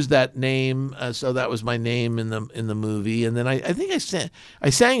he used that name, so that was my name in the movie. And then I think I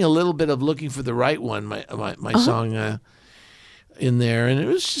sang a little bit of "Looking for the Right One," my song. In there, and it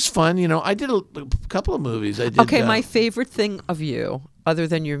was just fun. I did a couple of movies. I did. Okay, my favorite thing of you, other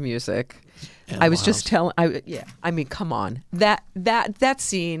than your music, I was just telling. I mean, come on, that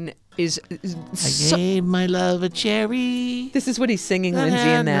scene I gave my love a cherry. This is what he's singing, that Lindsay,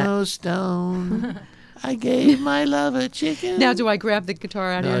 had in that. no stone. I gave my love a chicken. Now, do I grab the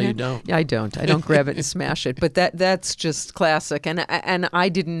guitar out of No, your you hand? don't. Yeah, I don't. I don't grab it and smash it. But that's just classic. And I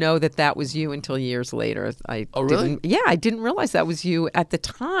didn't know that was you until years later. Oh, really? I didn't realize that was you at the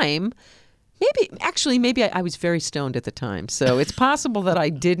time. Maybe I was very stoned at the time. So it's possible that I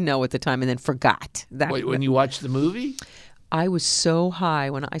did know at the time and then forgot. Wait, when you watched the movie? I was so high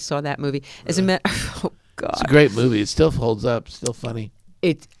when I saw that movie. As a matter, oh God, It's a great movie. It still holds up. Still funny.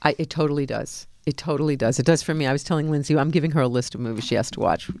 It totally does. It totally does. It does for me. I was telling Lindsay, I'm giving her a list of movies she has to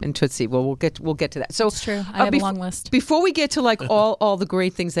watch, and Tootsie. Well, we'll get to that. So It's true. I have a long list. Before we get to like all the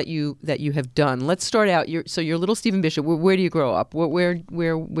great things that you have done, let's start out. You're little Stephen Bishop. Where do you grow up? Where'd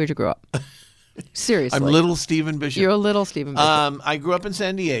you grow up? Seriously, I'm little Stephen Bishop. You're a little Stephen Bishop. I grew up in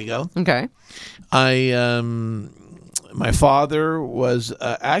San Diego. Okay. My father was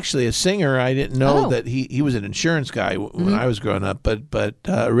actually a singer. I didn't know that he was an insurance guy when I was growing up, but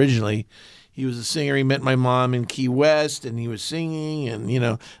originally he was a singer. He met my mom in Key West, and he was singing.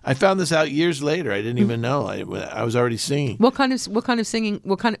 And I found this out years later. I didn't even know I was already singing. What kind of singing?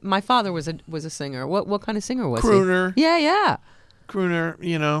 My father was a singer. What kind of singer was Crooner. he? Yeah. Crooner,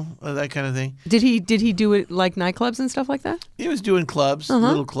 that kind of thing. Did he do it like nightclubs and stuff like that? He was doing clubs,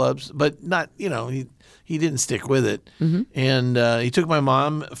 little clubs, but not. He didn't stick with it. And he took my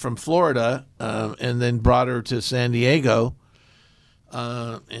mom from Florida and then brought her to San Diego.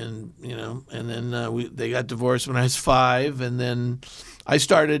 And then they got divorced when I was 5, and then I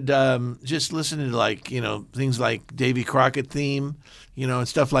started just listening to things like Davy Crockett theme, and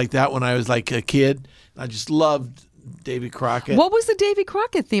stuff like that when I was like a kid. I just loved Davy Crockett. What was the Davy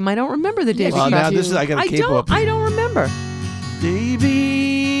Crockett theme? I don't remember the Davy. Well, now this is I got a capo up. I don't remember.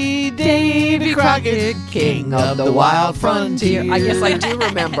 Davy Crockett, king of the wild frontier. I guess I do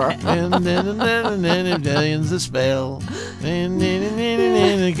remember. And then millions of spell, and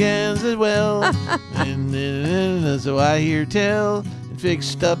against as well. And so I hear tell, and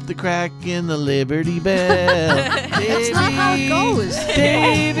fixed up the crack in the Liberty Bell. That's not how it goes.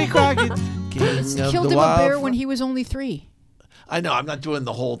 Davy Crockett, king of Killed the him a wild bear when he was only 3. I know, I'm not doing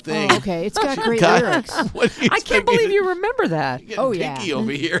the whole thing. Oh, okay, it's got great God, lyrics. what do you I can't expect believe me you remember that. to get yeah. picky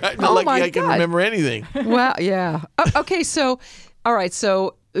over here. I'm Oh, not my lucky I can God. remember anything. Well, yeah. Okay, so all right,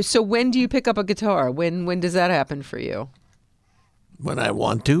 so when do you pick up a guitar? When does that happen for you? When I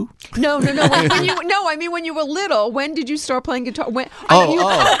want to. No. When you were little, when did you start playing guitar? When? Wait.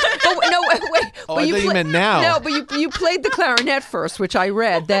 I thought you meant now. No, but you played the clarinet first, which I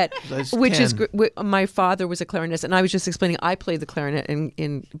read that, That's which 10. is my father was a clarinetist, and I was just explaining I played the clarinet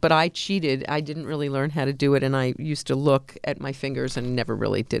but I cheated. I didn't really learn how to do it, and I used to look at my fingers and never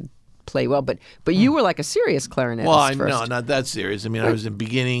really did play well. But you were like a serious clarinetist. Well, first. no, not that serious. I mean, I was in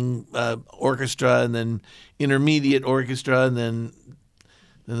beginning orchestra, and then intermediate orchestra, and then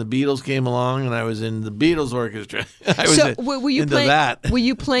the Beatles came along, and I was in the Beatles orchestra. I was were you into playing, that. Were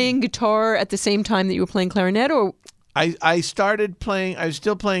you playing guitar at the same time that you were playing clarinet, or? I started playing. I was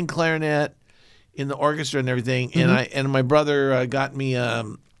still playing clarinet in the orchestra and everything, and my brother got me a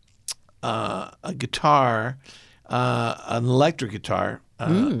guitar, an electric guitar,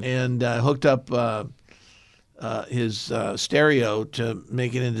 and hooked up his stereo to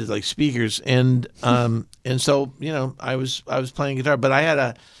make it into like speakers, and so I was playing guitar, but I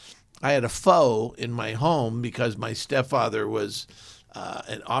had a foe in my home because my stepfather was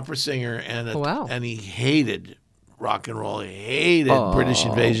an opera singer and he hated rock and roll. He hated British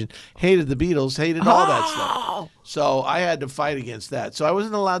Invasion, hated the Beatles, hated all that stuff. So I had to fight against that. So I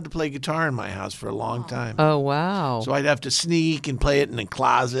wasn't allowed to play guitar in my house for a long time. Oh, wow. So I'd have to sneak and play it in a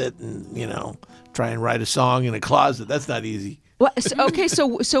closet and, try and write a song in a closet. That's not easy. Well, okay,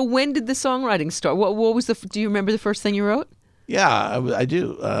 so when did the songwriting start? What was do you remember the first thing you wrote? Yeah, I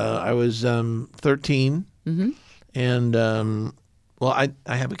do. I was 13, and well, I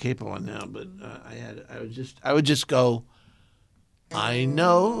have a capo on now, but I would just go. I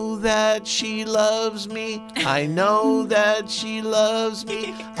know that she loves me. I know that she loves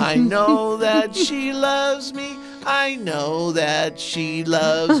me. I know that she loves me. I know that she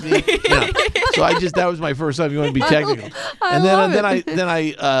loves me. So that was my first time. You want to be technical, and then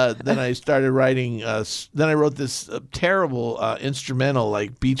I started writing. Then I wrote this terrible instrumental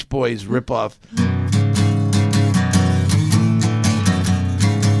like Beach Boys ripoff.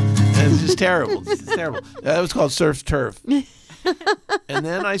 And it's just terrible. It's terrible. That was called Surf Turf. And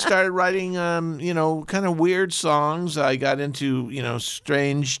then I started writing, kind of weird songs. I got into,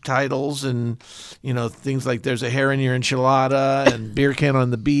 strange titles and, things like "There's a Hair in Your Enchilada" and "Beer Can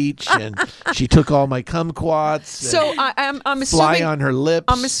on the Beach" and "She Took All My Kumquats." So I'm assuming "Fly on Her Lips."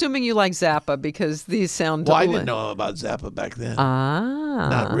 I'm assuming you like Zappa because these sound. Well, I didn't know about Zappa back then.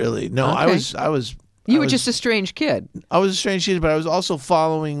 Not really. No, okay. I was. You were just a strange kid. I was a strange kid, but I was also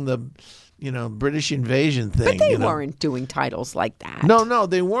following the, British invasion thing. But they weren't doing titles like that. No,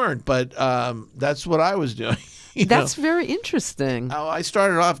 they weren't. But that's what I was doing. That's very interesting. I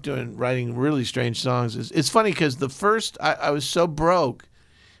started off writing really strange songs. It's funny because the first I was so broke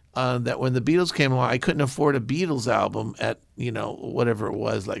that when the Beatles came along, I couldn't afford a Beatles album at whatever it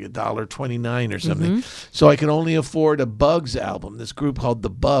was, like $1.29 or something. So I could only afford a Bugs album. This group called the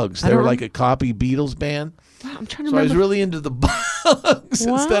Bugs. They were like a copy Beatles band. Wow, I'm trying to So remember. I was really into the Bugs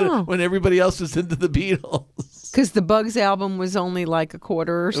instead of when everybody else was into the Beatles. Because the Bugs album was only like a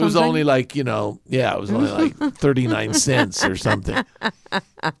quarter or something? It was only like, it was only like 39 cents or something.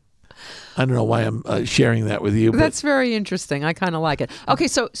 I don't know why I'm sharing that with you. But That's very interesting. I kind of like it. Okay,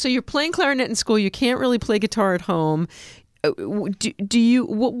 so you're playing clarinet in school. You can't really play guitar at home. Do you?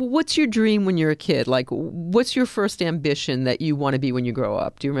 What's your dream when you're a kid? Like, what's your first ambition that you want to be when you grow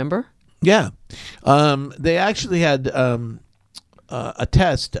up? Do you remember? Yeah. They actually had a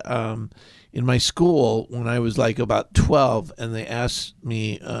test in my school when I was like about 12, and they asked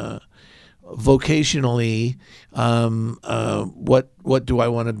me vocationally what do I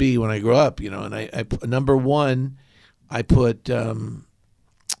want to be when I grow up, and I number one, I put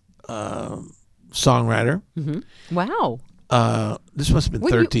songwriter. Wow. This must have been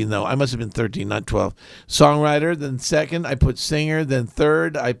 13, though. I must have been 13, not 12. Songwriter. Then second, I put singer. Then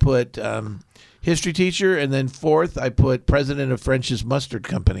third, I put history teacher. And then fourth, I put president of French's Mustard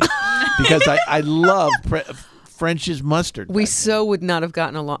Company because I love French's mustard. We so would not have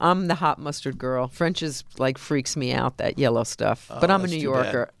gotten along. I'm the hot mustard girl. French's like freaks me out, that yellow stuff. But I'm a that's New too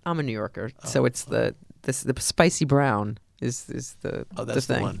Yorker. bad. I'm a New Yorker. So it's the spicy brown. Is the that's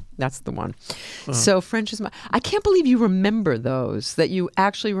the thing. one. That's the one. So French is I can't believe you remember those. That you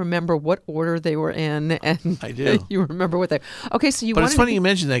actually remember what order they were in, and I do. You remember what they. Okay, so you. But it's wanted funny to you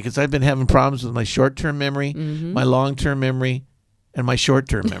mentioned that because I've been having problems with my short-term memory, my long-term memory, and my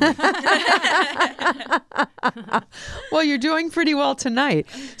short-term memory. Well, you're doing pretty well tonight.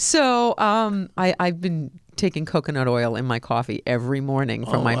 So I've been taking coconut oil in my coffee every morning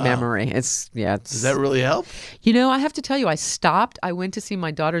for my memory. Does that really help? I have to tell you, I stopped. I went to see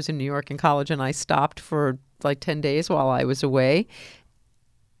my daughters in New York in college, and I stopped for like 10 days while I was away.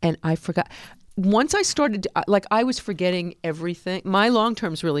 And I forgot. Once I started, I was forgetting everything. My long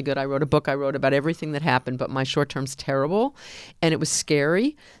term's really good. I wrote a book. I wrote about everything that happened, but my short term's terrible, and it was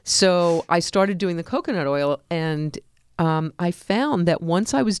scary. So I started doing the coconut oil, and I found that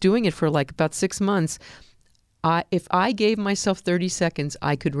once I was doing it for like about 6 months, if I gave myself 30 seconds,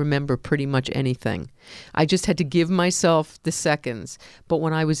 I could remember pretty much anything. I just had to give myself the seconds. But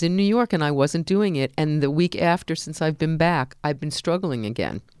when I was in New York and I wasn't doing it, and the week after since I've been back, I've been struggling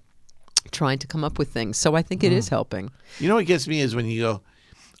again, trying to come up with things. So I think it is helping. You know what gets me is when you go,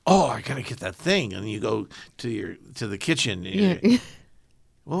 oh, I got to get that thing. And you go to the kitchen. And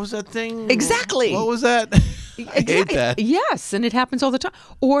what was that thing? Exactly. What was that? I hate that. Yes, and it happens all the time.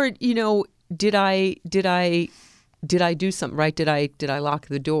 Or, did I do something right? Did I lock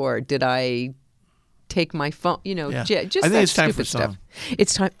the door? Did I take my phone? Just I think that it's time stupid for stuff. song.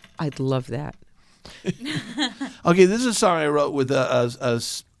 It's time. I'd love that. Okay, this is a song I wrote with a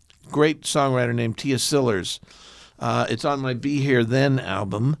great songwriter named Tia Sillers. It's on my Be Here Then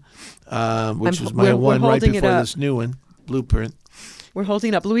album, which was my one right holding it before up. this new one, Blueprint. We're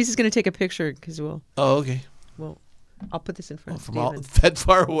holding it up. Louise is going to take a picture because we'll. Oh, okay. Well, I'll put this in front of From Stephen. that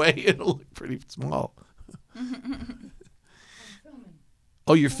far away, it'll look pretty small.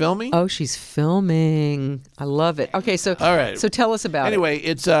 Oh, you're filming? Oh, she's filming. I love it. Okay, so All right. So tell us about it. Anyway,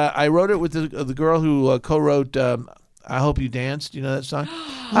 it's I wrote it with the girl who co-wrote I Hope You Danced. Do you know that song?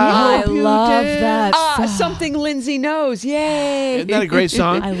 I love that song. Something Lindsay knows. Yay! Isn't that a great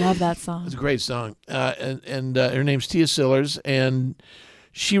song? I love that song. It's a great song. And her name's Tia Sillers, and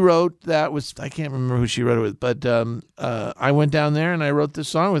she wrote that with, I can't remember who she wrote it with, but I went down there and I wrote this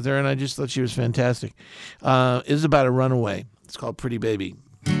song with her, and I just thought she was fantastic. It's about a runaway. It's called Pretty Baby.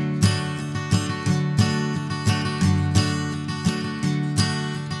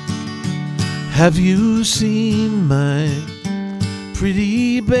 Have you seen my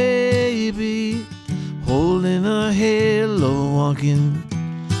pretty baby holding a halo walking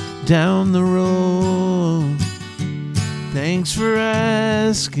down the road? Thanks for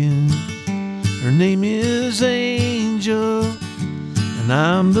asking. Her name is Angel, and and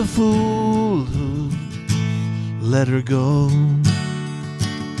I'm the fool who let her go.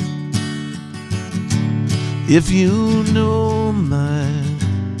 If you know my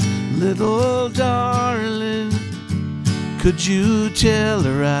little darling, could you tell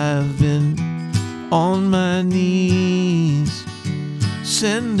her I've been on my knees,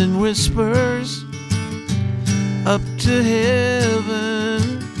 sending whispers up to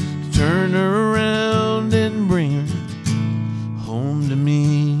heaven to turn her around and bring her home to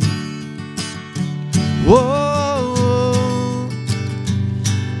me. Whoa,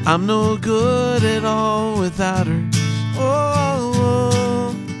 I'm no good at all without her.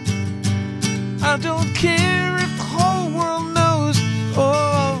 Oh, I don't care if the whole world knows.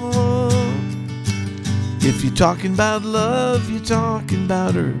 Oh, if you're talking about love, you're talking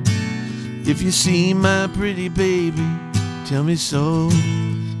about her. If you see my pretty baby, tell me so.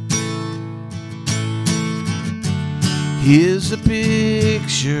 Here's a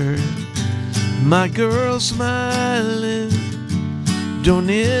picture, my girl smiling. Don't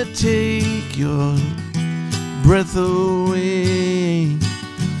it take your breath away? You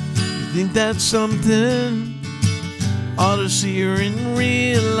think that's something? Ought to see her in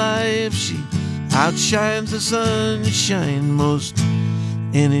real life. She outshines the sunshine most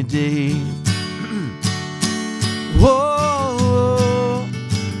any day. Whoa,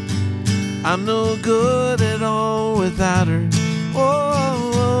 I'm no good at all without her.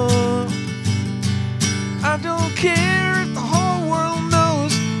 Whoa, I don't care if the whole world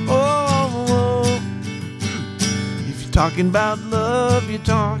knows. Oh, if you're talking about love, you're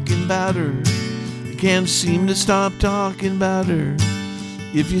talking about her. I can't seem to stop talking about her.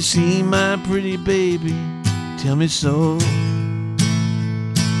 If you see my pretty baby, tell me so.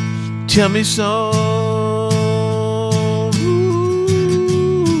 Tell me so.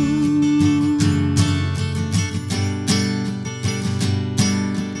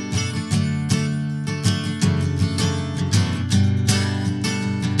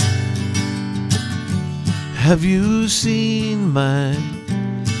 Have you seen my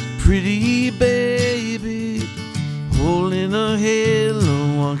pretty baby holding a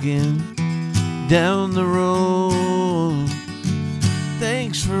halo, walking down the road?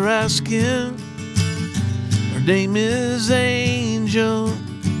 Thanks for asking. Her name is Angel,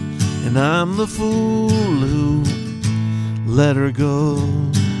 and I'm the fool who let her go.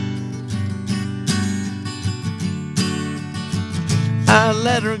 I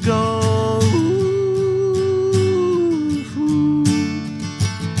let her go.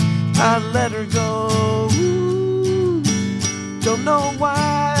 I let her go. Don't know why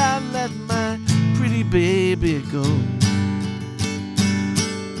I let my pretty baby go.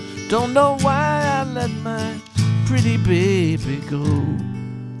 Don't know why I let my pretty baby go.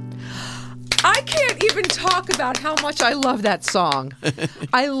 I can't even talk about how much I love that song.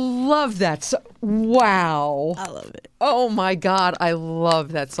 I love that song. Wow. I love it. Oh my God, I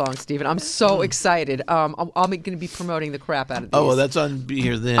love that song, Stephen. I'm so excited. I'm going to be promoting the crap out of these. Oh, well, that's on Be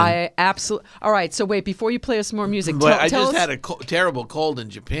Here Then. I absolutely. All right, so wait, before you play us some more music, But I tell just us. had a terrible cold in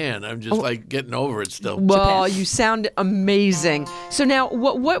Japan. I'm just like getting over it still. Well, you sound amazing. So now,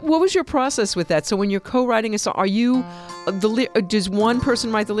 what was your process with that? So when you're co-writing a song, are you does one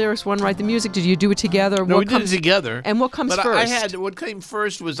person write the lyrics, one write the music? Did you do it together? No, we did it together. And what comes but first? What came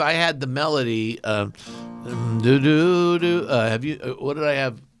first was I had the melody. Do do do. Have you? What did I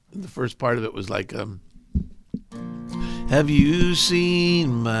have? The first part of it was like, have you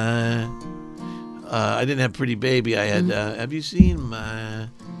seen my? I didn't have Pretty Baby. I had. Have you seen my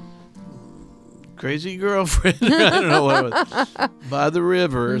crazy girlfriend? I don't know what it was. By the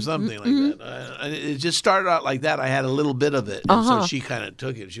river or something like that. It just started out like that. I had a little bit of it, and so she kind of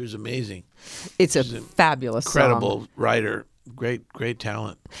took it. She was amazing. It's a fabulous, incredible song. Writer. Great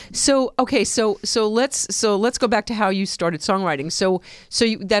talent. So okay, so let's go back to how you started songwriting. So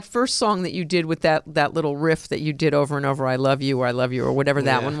that first song that you did with that little riff that you did over and over, I love you or whatever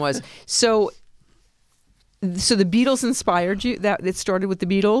that one was. So the Beatles inspired you. That it started with the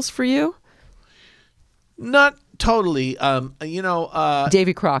Beatles for you? Not totally.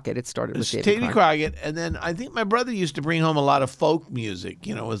 Davy Crockett. It started with Davy Crockett, and then I think my brother used to bring home a lot of folk music.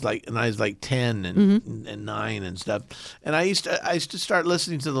 You know, it was like, and I was like 10 and 9 and stuff. And I used to start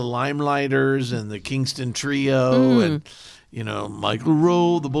listening to the Limelighters and the Kingston Trio and Michael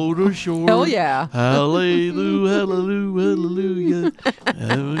Rowe, the boat ashore. Hell yeah! Hallelujah, hallelujah,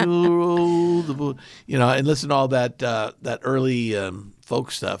 hallelujah. Roll the boat. And listen to all that early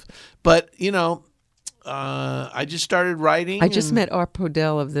folk stuff. But I just started writing. I just met Art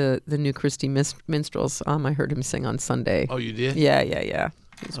Podell of the New Christie Minstrels. I heard him sing on Sunday. Oh, you did? Yeah.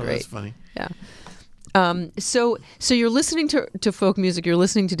 He's great. That's funny. Yeah. So you're listening to folk music. You're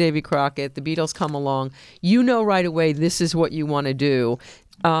listening to Davy Crockett. The Beatles come along. You know right away this is what you want to do.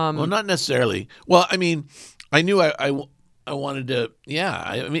 Well, not necessarily. Well, I mean, I knew I wanted to. Yeah,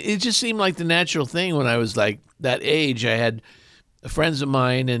 I mean, it just seemed like the natural thing when I was like that age. I had friends of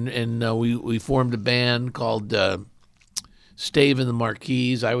mine, and we formed a band called Stave and the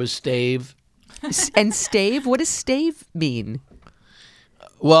Marquis. I was Stave. And Stave? What does Stave mean?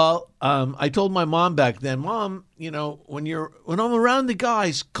 Well, I told my mom back then, Mom, when I'm around the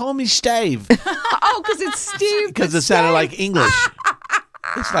guys, call me Stave. Oh, because it's Steve. Because it sounded like English.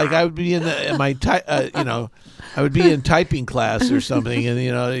 It's like I would be I would be in typing class or something, and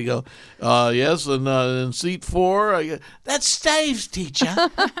you go, yes, and in seat 4, I go, that's Stave's teacher,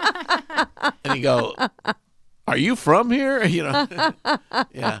 and you go, are you from here?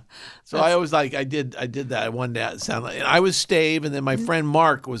 Yeah. So I always I did that one day. It sounded like, I was Stave, and then my friend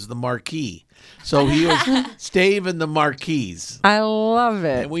Mark was the Marquis. So he was Stave and the Marquis. I love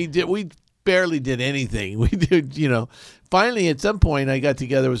it. And we barely did anything. We did, Finally, at some point, I got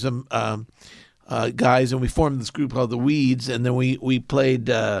together with some guys, and we formed this group called the Weeds, and then we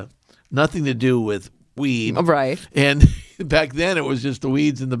played Nothing to Do with Weed. Right. And back then, it was just the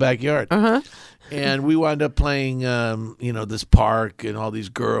weeds in the backyard. Uh-huh. And we wound up playing, this park, and all these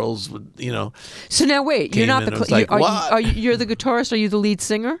girls would, So now wait, you're not the you're the guitarist. Are you the lead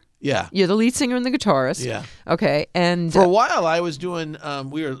singer? Yeah. You're the lead singer and the guitarist. Yeah. Okay. And for a while, I was doing.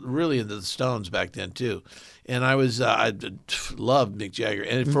 We were really into the Stones back then too, and I was. I loved Mick Jagger,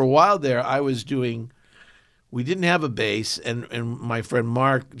 and for a while there, I was doing. We didn't have a bass, and my friend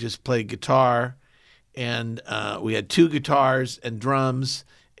Mark just played guitar, and we had 2 guitars and drums,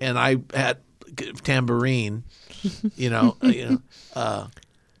 and I had tambourine.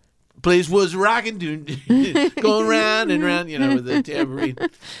 Place was rocking, going round and round, with the tambourine,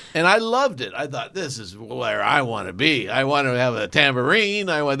 and I loved it. I thought, this is where I want to be. I want to have a tambourine.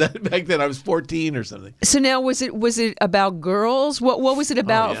 I want that. Back then, I was 14 or something. So now, was it about girls? What was it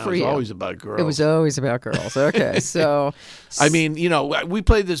about for you? It was always about girls. It was always about girls. Okay, so I mean, we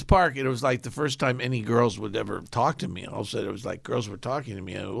played this park, and it was like the first time any girls would ever talk to me. All of a sudden, it was like girls were talking to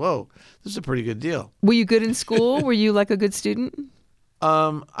me. And, whoa, this is a pretty good deal. Were you good in school? Were you like a good student?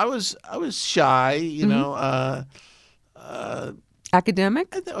 I was shy,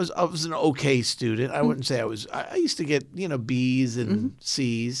 Academic? I was an okay student. I wouldn't say I was. I used to get B's and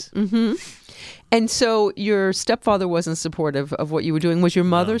C's. Mm-hmm. And so your stepfather wasn't supportive of what you were doing. Was your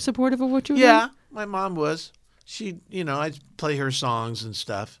mother supportive of what you were doing? Yeah, my mom was. She, I'd play her songs and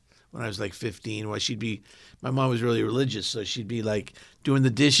stuff when I was like 15. Well, my mom was really religious, so she'd be like doing the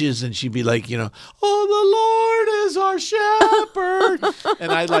dishes, and she'd be like, oh, the Lord is our shepherd.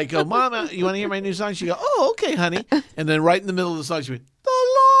 And I'd like go, Mama, you want to hear my new song? She'd go, oh, okay, honey. And then right in the middle of the song, she'd be, the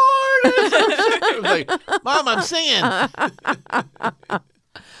Lord is our shepherd. I was like, Mom, I'm singing.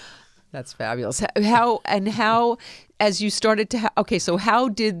 That's fabulous. How, as you started to, so how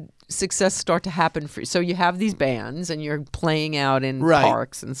did success start to happen for you? So you have these bands, and you're playing out in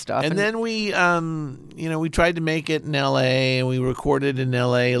parks and stuff. And then we, we tried to make it in L.A., and we recorded in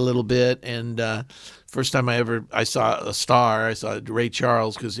L.A. a little bit. And first time I saw a star, I saw Ray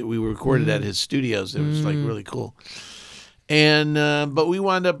Charles, because we recorded at his studios. It was like really cool. And but we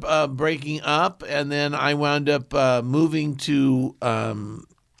wound up breaking up, and then I wound up moving to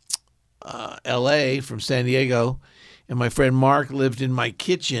L.A. from San Diego. And my friend Mark lived in my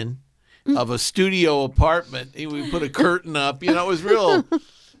kitchen of a studio apartment. We put a curtain up. It was real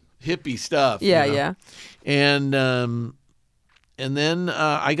hippie stuff. Yeah, yeah. And then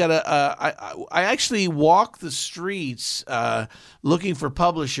I got I actually walked the streets looking for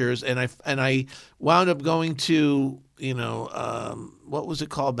publishers, and I wound up going to what was it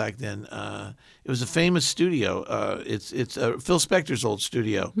called back then? It was a famous studio. It's Phil Spector's old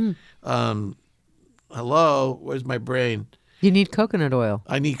studio. Hello, where's my brain? You need coconut oil.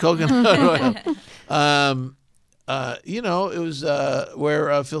 I need coconut oil. It was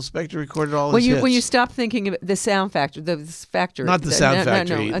where Phil Spector recorded all his hits. When you stop thinking of the Sound Factory, the factory. Not the Sound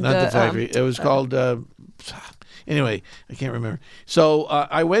Factory. Not the factory. It was called. Anyway, I can't remember. So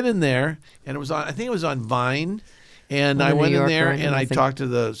I went in there, and it was on. I think it was on Vine, and I went in there, and I talked to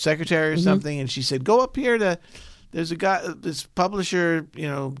the secretary or something, and she said, "Go up here to." There's a guy, this publisher,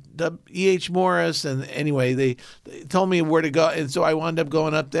 E.H. Morris, and anyway, they told me where to go, and so I wound up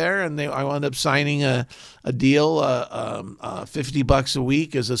going up there, and I wound up signing a deal, $50 a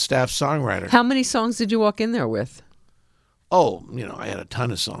week as a staff songwriter. How many songs did you walk in there with? Oh, I had a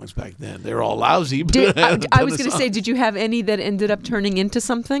ton of songs back then. They were all lousy. But I was going to say, did you have any that ended up turning into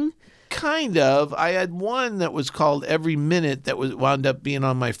something? Kind of. I had one that was called Every Minute that wound up being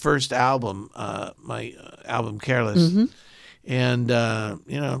on my first album, my album Careless. And,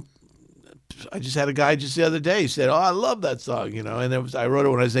 you know, I just had a guy just the other day said, "Oh, I love that song," you know, and I wrote it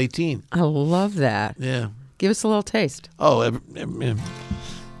when I was 18. I love that. Yeah. Give us a little taste. Oh, every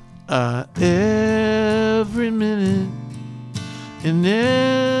minute in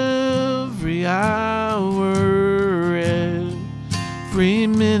every hour, every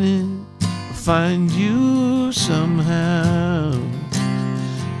minute I'll find you somehow.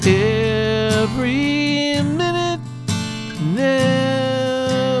 Every minute in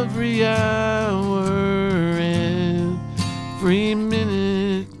every hour, every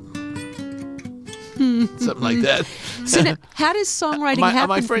minute. Something like that. So now, how does songwriting happen?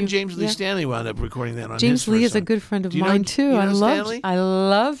 My friend for you? James Lee Stanley wound up recording that on James his Lee first is a song. good friend of Do you mine know, too. You know I Stanley?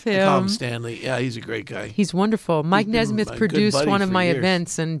 love I call him him. Stanley. Yeah, he's a great guy. He's wonderful. Mike He's been Nesmith my good produced buddy one of for my years.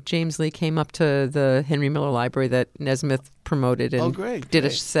 events, and James Lee came up to the Henry Miller Library that Nesmith promoted and did a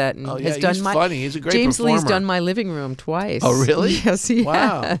great. set. And Oh, has yeah, done he's my, funny. He's a great James Lee's performer. done my living room twice. Oh, really? Yes, he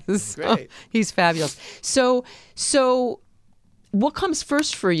Wow. has. Great. He's fabulous. So what comes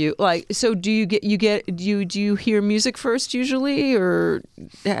first for you? Like, so do you hear music first usually, or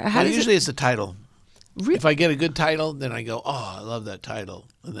how Well, does usually it? it's the title. If I get a good title, then I go, "Oh, I love that title,"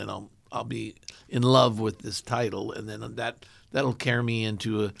 and then I'll be in love with this title, and then that'll carry me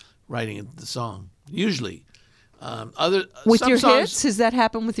into writing the song. Usually, With some your songs, hits, has that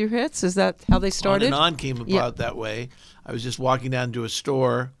happened with your hits? Is that how they started? On and On came about that way. I was just walking down to a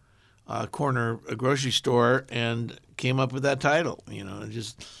store, a grocery store, and came up with that title. You know, and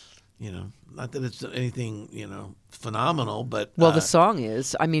just, you know, not that it's anything, you know, phenomenal, but Well, the song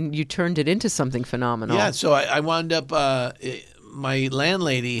is. I mean, you turned it into something phenomenal. yeah. So I wound up. My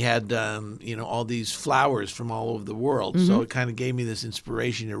landlady had, you know, all these flowers from all over the world, so it kind of gave me this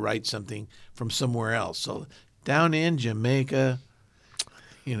inspiration to write something from somewhere else. So down in Jamaica,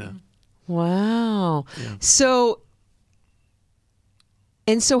 you know. Wow. Yeah. So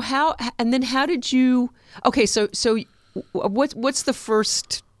how did you? Okay, so what's the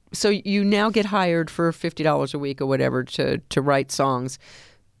first? So you now get hired for $50 a week or whatever to write songs,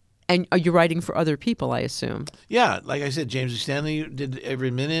 and are you writing for other people? I assume. Yeah, like I said, James Stanley did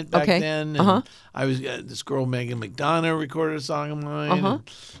Every Minute back Okay. then. And I was this girl Megan McDonough recorded a song of mine.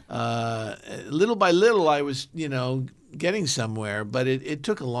 And, little by little, I was, you know, getting somewhere, but it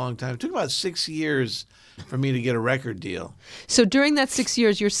took a long time. It took about 6 years for me to get a record deal. So during that 6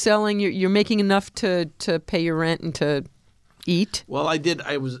 years, you're selling. You're making enough to pay your rent and to eat. Well, I did.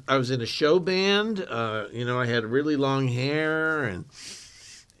 I was in a show band. You know, I had really long hair, and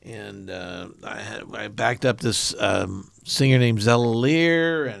I backed up this singer named Zella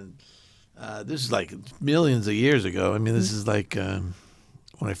Lear, and this is like millions of years ago. I mean, this is like when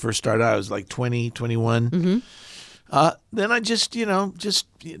I first started out, I was like 20, 21. Then I just, you know,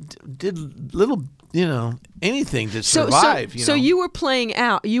 did little, you know, anything to survive. So you were playing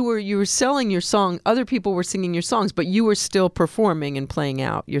out. You were selling your song. Other people were singing your songs, but you were still performing and playing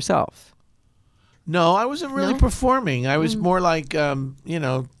out yourself. No, I wasn't really performing. I was more like, you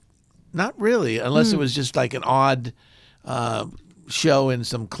know, not really, unless it was just like an odd show in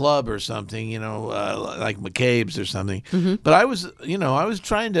some club or something, you know, like McCabe's or something. But I was, you know, I was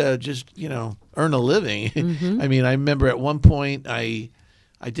trying to just, you know, earn a living. I mean, I remember at one point I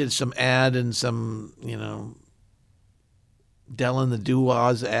did some ad in some, you know, Dell and the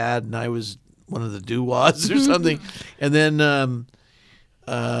Doo-Wahs ad, and I was one of the Doo-Wahs or something. And then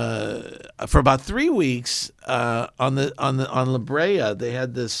for about 3 weeks on La Brea, they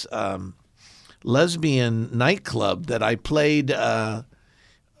had this lesbian nightclub that I played. I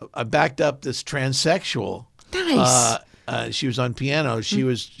backed up this transsexual. Nice. She was on piano. She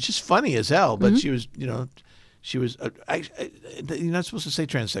was just funny as hell, but she was, you know, she was. You're not supposed to say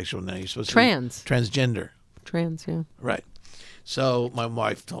transsexual now. You're supposed to say transgender. Trans, yeah. Right. So my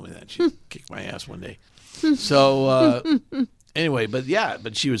wife told me that. She kicked my ass one day. So anyway, but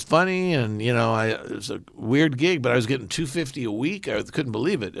she was funny, and you know, it was a weird gig, but I was getting $250 a week. I couldn't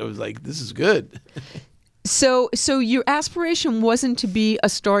believe it. It was like, this is good. So your aspiration wasn't to be a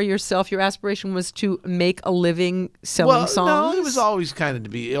star yourself. Your aspiration was to make a living selling songs. No, it was always kind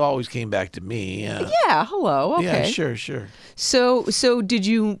of it always came back to me. Yeah. Yeah. Hello. Okay. Yeah. Sure. So did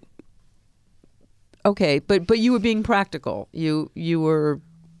you? Okay, but you were being practical. You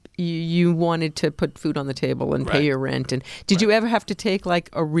wanted to put food on the table and pay your rent. And did you ever have to take like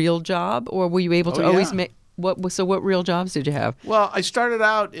a real job, or were you able to always make? What real jobs did you have? Well, I started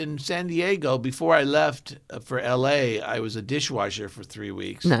out in San Diego. Before I left for L.A., I was a dishwasher for 3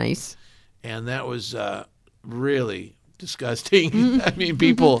 weeks. Nice. And that was really disgusting. I mean,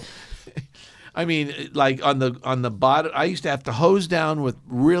 people, I mean, like on the bottom, I used to have to hose down with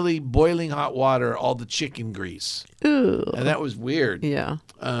really boiling hot water all the chicken grease, Ooh. and that was weird. Yeah.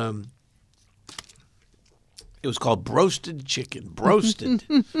 It was called broasted chicken. Broasted.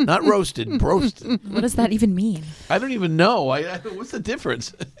 Not roasted, broasted. What does that even mean? I don't even know. What's the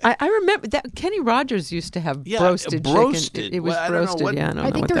difference? I remember that Kenny Rogers used to have Yeah, broasted broasted. chicken. It was Well, I don't know broasted. what- Yeah, I don't I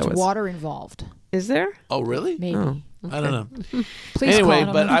know think what that there's was. water involved. Is there? Oh, really? Maybe. Oh. I don't know. Please Anyway,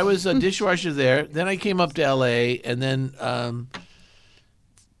 call but them. I was a dishwasher there. Then I came up to L.A. and then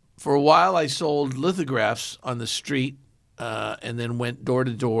for a while I sold lithographs on the street, and then went door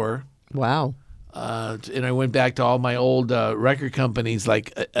to door. Wow. And I went back to all my old record companies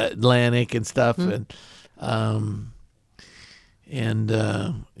like Atlantic and stuff, and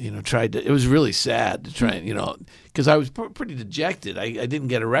tried to. It was really sad to try and because I was pretty dejected. I didn't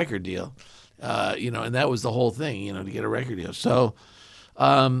get a record deal, and that was the whole thing, to get a record deal. So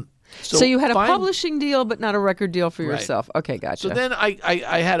you had a fin- publishing deal, but not a record deal for Right. yourself. Okay, gotcha. So then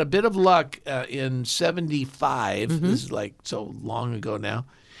I had a bit of luck in 75. This is like so long ago now.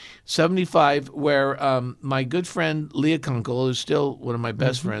 75, where my good friend Leah Kunkel, who's still one of my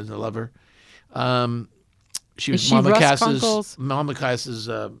best friends, I love her. She was she Mama Russ Cass's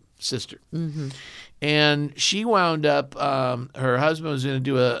Kunkel's? Sister. And she wound up, her husband was going to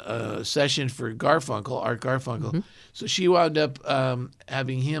do a session for Garfunkel, Art Garfunkel. So she wound up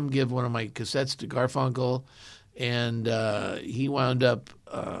having him give one of my cassettes to Garfunkel, and he wound up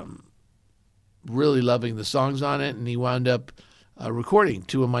really loving the songs on it, and he wound up recording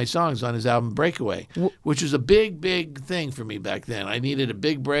 2 of my songs on his album Breakaway, which was a big, big thing for me back then. I needed a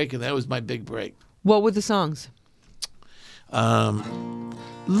big break, and that was my big break. What were the songs?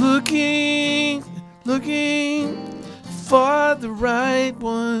 Looking for the right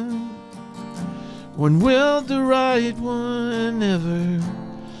one. When will the right one ever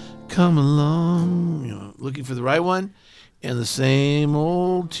come along? Looking for the right one, and the same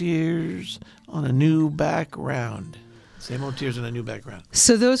old tears on a new background. Same old tears on a new background.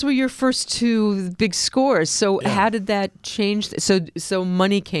 So those were your first 2 big scores. So how did that change? So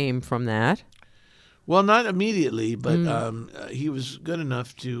money came from that. Well, not immediately, but he was good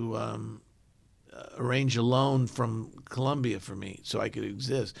enough to arrange a loan from Columbia for me so I could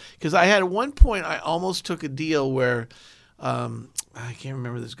exist. Because I had at one point, I almost took a deal where, I can't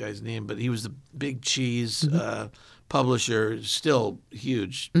remember this guy's name, but he was the Big Cheese publisher, still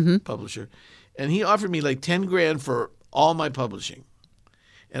huge publisher. And he offered me like 10 grand for all my publishing.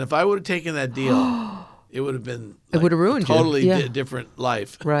 And if I would have taken that deal, it would have been It would have ruined you. totally Yeah. different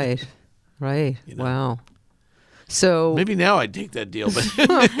life. Right. Wow. So Maybe now I'd take that deal, but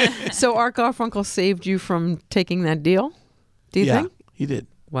so Art Garfunkel saved you from taking that deal? Do you think? he did.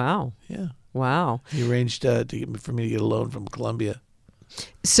 Wow. Yeah. Wow. He arranged for me to get a loan from Columbia.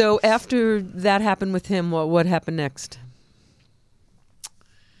 So after that happened with him, what happened next?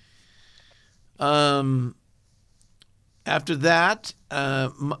 After that,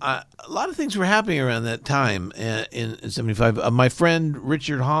 a lot of things were happening around that time in 75. My friend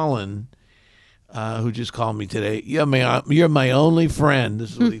Richard Holland, who just called me today, you're my only friend.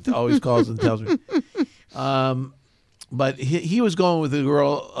 This is what he always calls and tells me. But he was going with a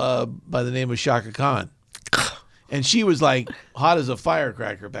girl by the name of Shaka Khan. And she was like hot as a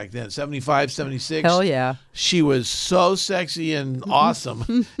firecracker back then, 75, 76. Hell yeah. She was so sexy and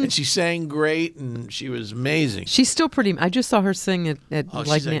awesome. And she sang great, and she was amazing. She's still pretty. I just saw her sing at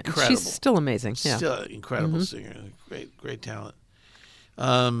She's incredible. She's still amazing. Yeah. Still an incredible singer. Great talent.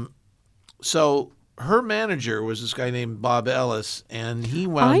 So her manager was this guy named Bob Ellis, and he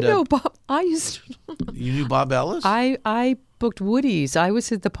wound I know up... Bob. I used to, You knew Bob Ellis? I booked Woody's. I was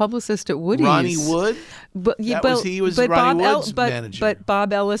the publicist at Woody's. Ronnie Wood? But He was Ronnie Wood's manager. But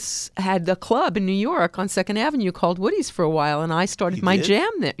Bob Ellis had a club in New York on 2nd Avenue called Woody's for a while, and I started He my did? jam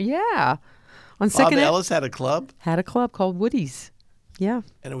there. Yeah, on Bob 2nd Ellis had a club? had a club called Woody's. Yeah,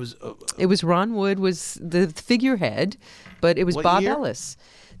 And it was... it was Ron Wood was the figurehead, but it was What Bob year? Ellis.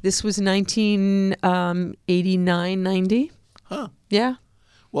 This was 1989, 90. Huh. Yeah.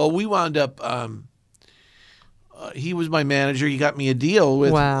 Well, we wound up... he was my manager. He got me a deal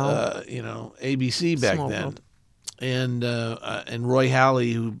with, Wow. ABC back Small then. world. And Roy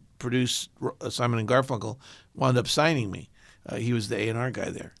Halley, who produced Simon and Garfunkel, wound up signing me. He was the A&R guy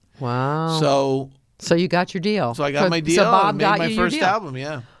there. Wow. So you got your deal. I got my deal. So Bob and made got my you your first deal. album.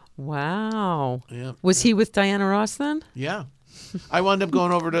 Yeah, Wow. yeah, Was he with Diana Ross then? yeah. I wound up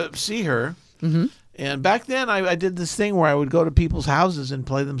going over to see her. And back then, I did this thing where I would go to people's houses and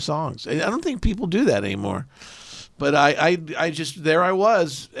play them songs. I don't think people do that anymore. But I just there I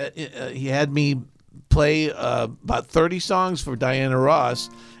was. He had me play about 30 songs for Diana Ross,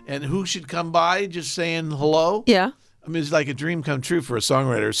 and who should come by just saying hello? Yeah. I mean, it's like a dream come true for a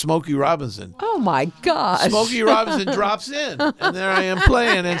songwriter. Smokey Robinson. Oh my gosh. Smokey Robinson drops in, and there I am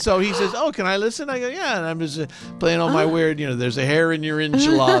playing. And so he says, "Oh, can I listen?" I go, "Yeah." And I'm just playing all my weird, there's a hair in your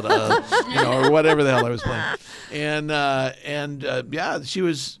enchilada, or whatever the hell I was playing. And yeah, she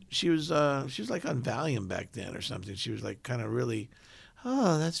was like on Valium back then or something. She was like kind of really,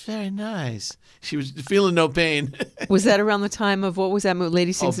 oh, that's very nice. She was feeling no pain. Was that around the time of, what was that movie?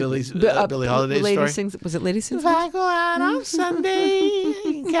 Lady Sings? Billie Holiday's Lady story? Sings. Was it Lady Sings? If I go out on Sunday,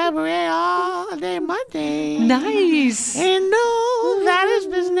 cabaret all day Monday. Nice. And no, that is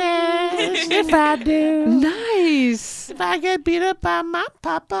business if I do. Nice. If I get beat up by my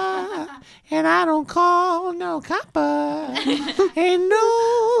papa and I don't call no copper. Ain't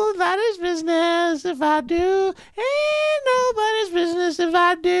no, that is business if I do. Ain't nobody's business if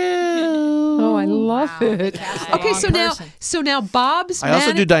I do. Oh, I love it. Okay, so now Bob's. I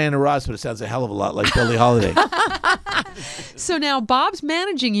also do Diana Ross, but it sounds a hell of a lot like Billie Holiday. So now Bob's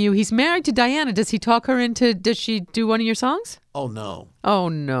managing you. He's married to Diana. Does he talk her into? Does she do one of your songs? Oh no. Oh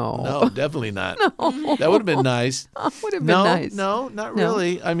no. No, definitely not. No. That would have been nice. Would have been nice. No, not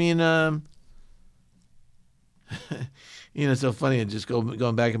really. I mean, it's so funny. Just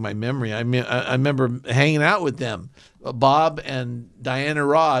going back in my memory. I mean, I remember hanging out with them, Bob and Diana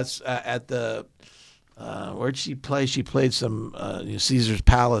Ross at the. Where'd she play? She played some Caesar's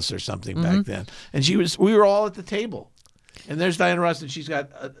Palace or something back then, and we were all at the table, and there's Diana Ross, and she's got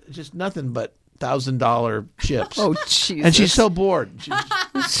just nothing but $1,000 chips. Oh, Jesus. And she's so bored. She's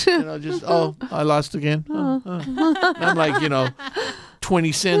just, I lost again. And I'm like,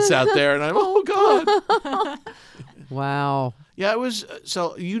 20 cents out there, and I'm, oh, God. Wow. Yeah, it was,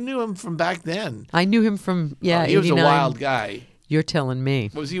 so you knew him from back then. I knew him from, He was 89. a wild guy. You're telling me.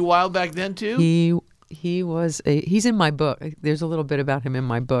 Was he wild back then, too? He was he's in my book. There's a little bit about him in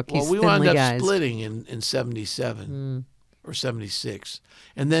my book. Well, He's we wound thinly up guised. splitting in 77 or 76.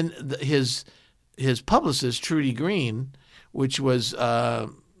 And then his publicist, Trudy Green, which was,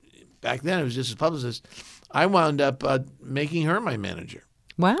 back then it was just his publicist, I wound up making her my manager.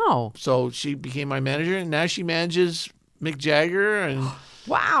 Wow. So she became my manager, and now she manages Mick Jagger, and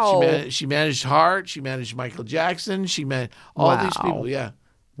wow. She managed Hart, she managed Michael Jackson, she managed all these people, yeah.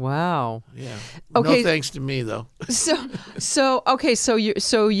 Wow. Yeah. Okay. No thanks to me though. So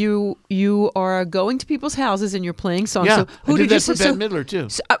you are going to people's houses and you're playing songs. Yeah. So who I did you that for Bette Midler too.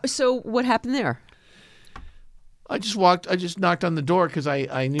 So what happened there? I just knocked on the door because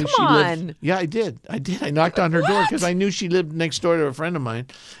I knew she Come lived. on. Yeah, I did. I knocked on her door because I knew she lived next door to a friend of mine,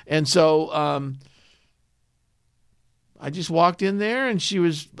 and so I just walked in there, and she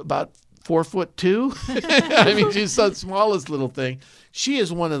was about 4'2". I mean, she's the smallest little thing. She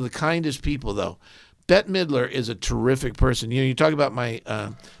is one of the kindest people, though. Bette Midler is a terrific person. You talk about my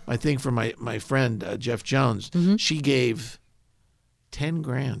thing for my friend Jeff Jones. Mm-hmm. She gave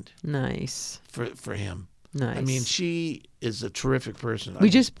 $10,000. Nice. For him. Nice. I mean, she is a terrific person.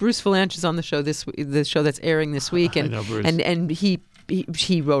 Bruce Valanche is on the show the show that's airing this week, and I know Bruce. and he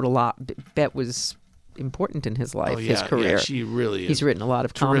wrote a lot. Bet was important in his life, his career. Yeah, she really is. He's written a lot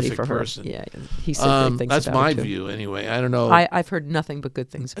of comedy terrific for her. person. Yeah, he said great things that's about my her too. view, anyway. I don't know. I've heard nothing but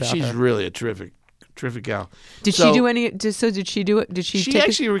good things about She's her. really a terrific gal. Did she do any? So did she do it? Did she? She take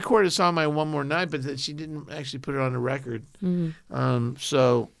actually recorded a song "My One More Night," but that she didn't actually put it on the record. Mm-hmm.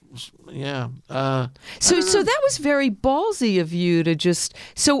 So yeah. So that was very ballsy of you to just.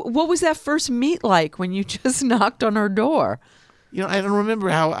 So what was that first meet like when you just knocked on her door? I don't remember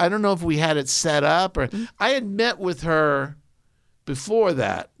how. I don't know if we had it set up or I had met with her before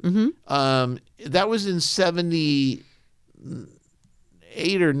that. Mm-hmm. That was in 78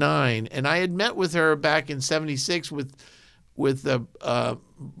 or 9, and I had met with her back in 76 with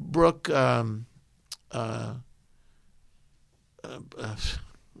Brooke.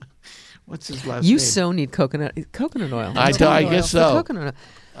 What's his last name? You so need coconut oil. I guess so. Coconut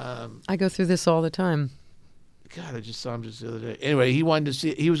oil. I go through this all the time. God, I just saw him just the other day. Anyway, he wanted to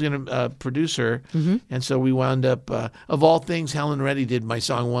see. He was going to produce her, and so we wound up. Of all things, Helen Reddy did my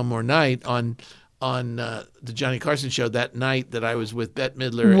song "One More Night" on the Johnny Carson show that night that I was with Bette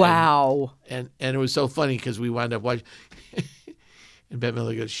Midler. Wow! And it was so funny because we wound up watching, and Bette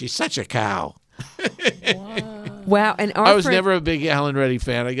Midler goes, "She's such a cow." Wow! And I was never a big Helen Reddy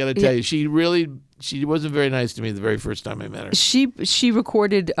fan. I got to tell you, she wasn't very nice to me the very first time I met her. She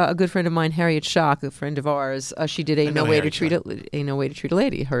recorded a good friend of mine, Harriet Schock, a friend of ours. She did Ain't No Way to Treat a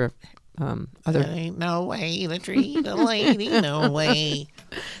Lady. Her other Ain't no way to treat a lady, no way.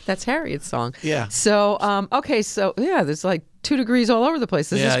 That's Harriet's song. Yeah. So okay, so yeah, there's like 2 degrees all over the place.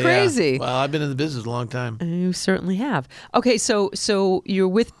 This is crazy. Well, I've been in the business a long time. You certainly have. Okay, so you're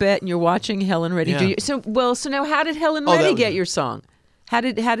with Bet and you're watching Helen Reddy. Yeah. So now how did Helen Reddy get your song? How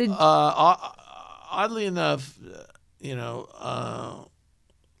did oddly enough,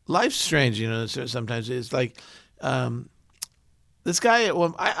 life's strange. Sometimes it's like this guy.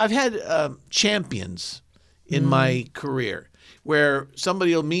 Well, I've had champions in my career where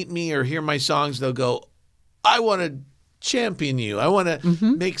somebody will meet me or hear my songs. They'll go, "I want to champion you. I want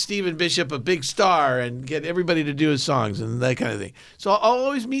to make Stephen Bishop a big star and get everybody to do his songs," and that kind of thing. So I'll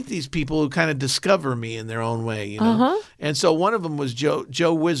always meet these people who kind of discover me in their own way, And so one of them was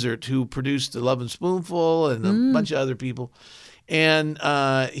Joe Wizard, who produced The Lovin' Spoonful and a bunch of other people. And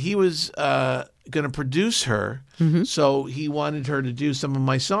he was going to produce her, so he wanted her to do some of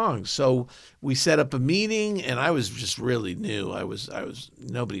my songs. So we set up a meeting, and I was just really new. I was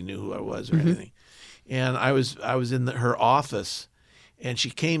nobody knew who I was or anything. And I was in her office, and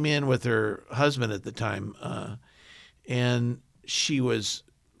she came in with her husband at the time, and she was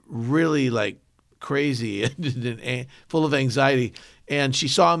really like crazy and full of anxiety. And she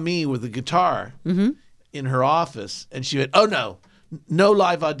saw me with a guitar in her office, and she went, "Oh no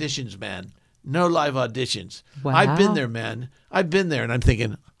live auditions, man, no live auditions." Wow. I've been there, man. I've been there, and I'm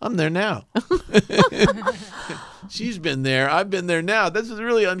thinking, I'm there now. She's been there. I've been there now. This is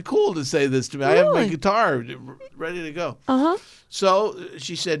really uncool to say this to me. Really? I have my guitar ready to go. So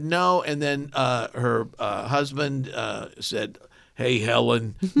she said no, and then her husband said, "Hey,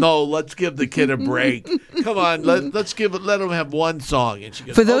 Helen, no, let's give the kid a break. Come on, let him have one song." And she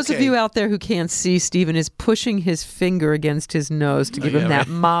goes, for those okay. of you out there who can't see, Stephen is pushing his finger against his nose to give him that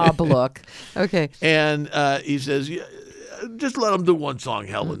mob look. Okay. And he says, "Just let him do one song,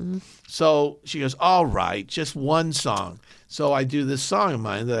 Helen." So she goes, "All right, just one song." So I do this song of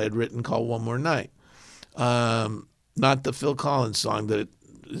mine that I had written called "One More Night." Not the Phil Collins song that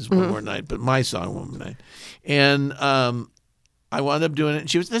is "One More Night," but my song, "One More Night." And I wound up doing it, and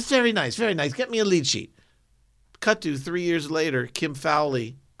she was, "That's very nice, very nice. Get me a lead sheet." Cut to 3 years later, Kim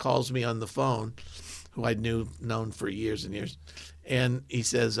Fowley calls me on the phone, who I'd known for years and years. And he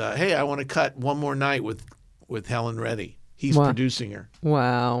says, "Hey, I want to cut One More Night with Helen Reddy." He's producing her.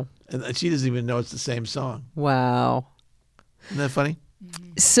 Wow. And she doesn't even know it's the same song. Wow. Isn't that funny?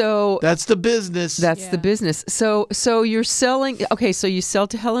 So that's the business. That's the business. So you're selling. Okay, so you sell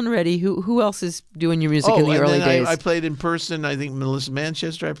to Helen Reddy. Who else is doing your music in the early days? I played in person. I think Melissa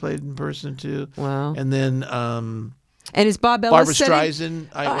Manchester. I played in person too. Wow. And then and is Bob Ellis Barbra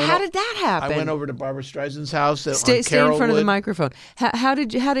Streisand? How did that happen? I went over to Barbra Streisand's house. Stay in front Carrollwood. of the microphone. How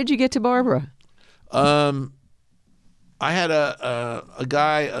did you get to Barbara? I had a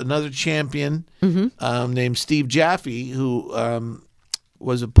guy, another champion named Steve Jaffe, who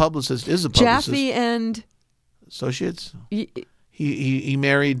was a publicist. Is a publicist. Jaffe and Associates. He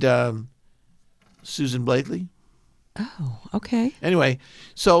married Susan Blakely. Oh, okay. Anyway,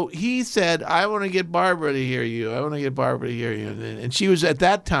 so he said, "I want to get Barbara to hear you. I want to get Barbara to hear you." And she was at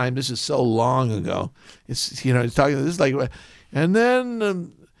that time. This is so long ago. It's he's talking. This is like, and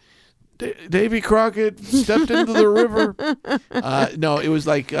then. Davy Crockett stepped into the river. No, it was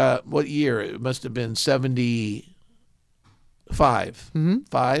like, what year? It must have been 75.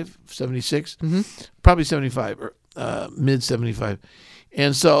 76? Probably 75 or mid 75.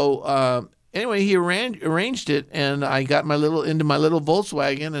 And so anyway, he arranged it, and I got into my little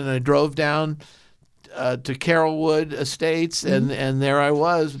Volkswagen, and I drove down to Carrollwood Estates, and there I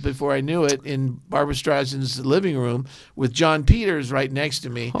was, before I knew it, in Barbra Streisand's living room with John Peters right next to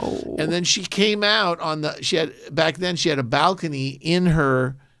me. Oh. And then she came out back then she had a balcony in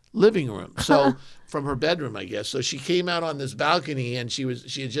her living room. So from her bedroom, I guess. So she came out on this balcony, and she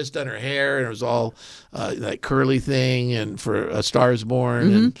had just done her hair, and it was all that curly thing, and for A Star Is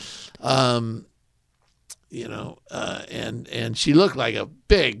Born, and and she looked like a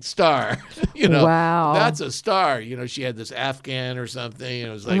big star. Wow. That's a star. She had this Afghan or something, and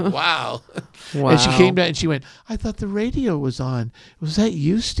it was like, wow. Wow. And she came down and she went, "I thought the radio was on. Was that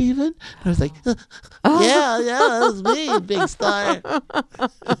you, Stephen?" And I was like, yeah, that was me, big star.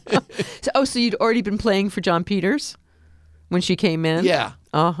 So you'd already been playing for John Peters when she came in? Yeah.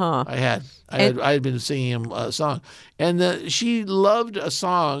 Uh-huh. I had been singing him a song. And she loved a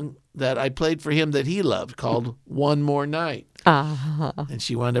song that I played for him that he loved called "One More Night." Uh-huh. And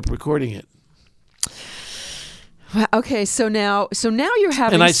she wound up recording it. Well, okay, so now you're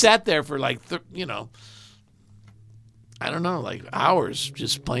having. And I sat there for I don't know, like hours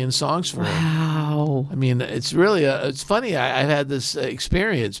just playing songs for her. Wow. I mean, it's really it's funny. I've had this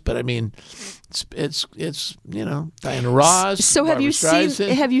experience, but I mean, it's Diana Ross. So have Barbra you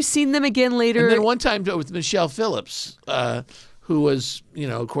Streisand. have you seen them again later? And then one time with Michelle Phillips, who was,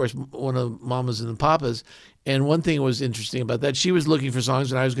 of course, one of Mamas and the Papas. And one thing was interesting about that, she was looking for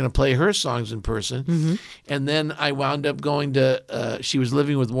songs, and I was going to play her songs in person. Mm-hmm. And then I wound up going to, she was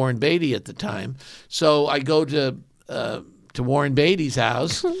living with Warren Beatty at the time. So I go to Warren Beatty's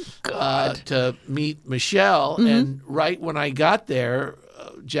house to meet Michelle. Mm-hmm. And right when I got there,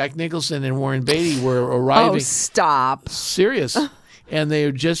 Jack Nicholson and Warren Beatty were arriving. Oh, stop. Serious. And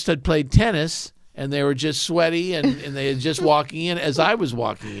they just had played tennis. And they were just sweaty, and they had just walking in as I was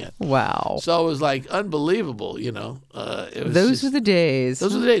walking in. Wow. So it was like unbelievable, Those were the days.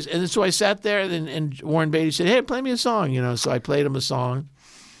 Those were the days. And so I sat there, and Warren Beatty said, "Hey, play me a song," So I played him a song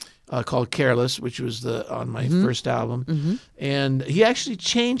called "Careless," which was on my first album. Mm-hmm. And he actually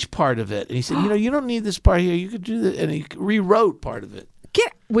changed part of it. And he said, "You don't need this part here. You could do that." And he rewrote part of it.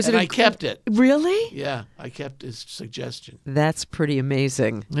 I kept it. Really? Yeah, I kept his suggestion. That's pretty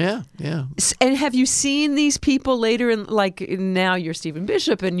amazing. Yeah. And have you seen these people later in, like now you're Stephen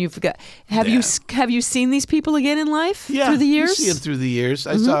Bishop and you've got, have you seen these people again in life through the years? You see him through the years.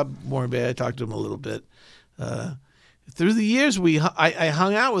 I saw Warren Beatty. I talked to him a little bit. Through the years, I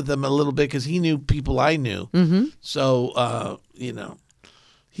hung out with him a little bit because he knew people I knew. Mm-hmm. So, he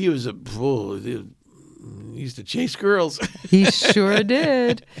was a fool. He used to chase girls. He sure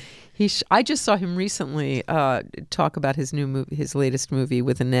did. I just saw him recently talk about his new movie, his latest movie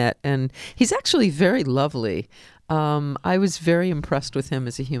with Annette, and he's actually very lovely. I was very impressed with him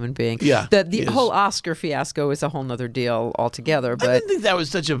as a human being. Yeah, the whole Oscar fiasco is a whole nother deal altogether. But I didn't think that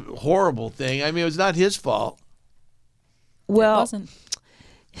was such a horrible thing. I mean, it was not his fault. Well, it wasn't.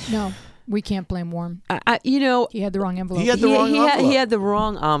 No. We can't blame Warren. He had the wrong envelope. He had the wrong envelope. He had the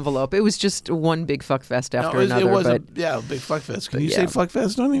wrong envelope. It was just one big fuck fest after another. It was a big fuck fest. Can you say fuck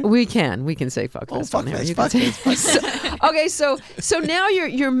fest on here? We can say fuck fest on here. Fuck fest. Okay, so now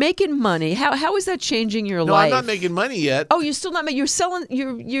you're making money. How is that changing your life? No, I'm not making money yet. Oh, you're still not making. You're selling.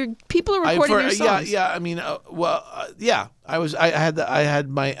 Your people are recording your songs. Yeah. I mean, I had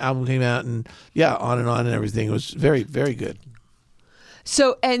my album came out, and on and everything. It was very, very good.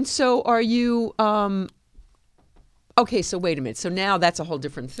 So are you? Okay, so wait a minute. So now that's a whole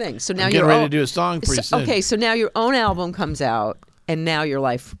different thing. So now you're ready to do a song pretty soon. Okay, so now your own album comes out, and now your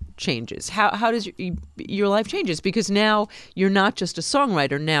life changes. How does your life changes? Because now you're not just a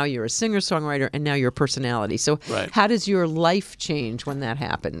songwriter. Now you're a singer-songwriter, and now you're a personality. So how does your life change when that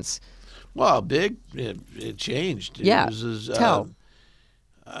happens? Well, it changed. Yeah, tell.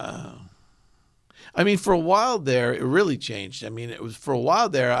 I mean, for a while there, it really changed. I mean, it was for a while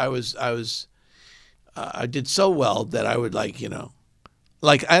there. I did so well that I would I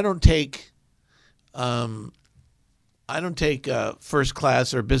don't take first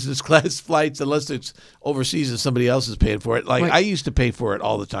class or business class flights unless it's overseas and somebody else is paying for it. I used to pay for it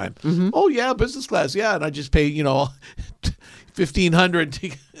all the time. Mm-hmm. Oh yeah, business class, yeah, and I just pay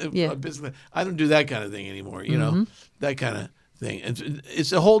 $1,500 business. I don't do that kind of thing anymore. That kind of thing.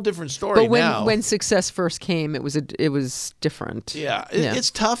 It's a whole different story now. But when success first came, it was different. Yeah,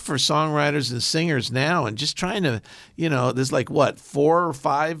 it's tough for songwriters and singers now, and just trying to, there's 4 or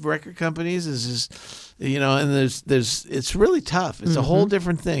 5 record companies. Is just, and there's it's really tough. It's a whole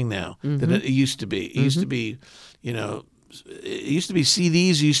different thing now than it used to be. It used to be, it used to be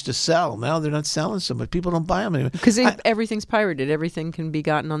CDs used to sell. Now they're not selling so much. People don't buy them anymore. Because everything's pirated. Everything can be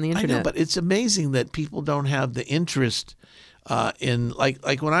gotten on the internet. I know, but it's amazing that people don't have the interest in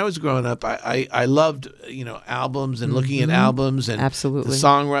like when I was growing up, I loved albums and looking at albums and absolutely the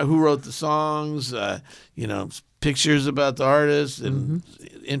songwriter who wrote the songs, pictures about the artists and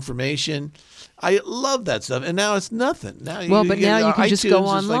information. I love that stuff, and now it's nothing. Now you can just go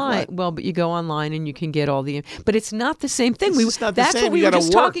online. But you go online and you can get all the. But it's not the same thing. It's not the same. That's what we were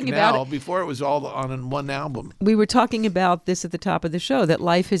just talking about. Before it was all on one album. We were talking about this at the top of the show, that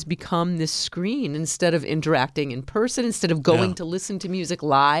life has become this screen instead of interacting in person, instead of going to listen to music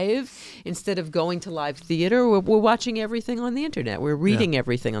live, instead of going to live theater. We're watching everything on the internet. We're reading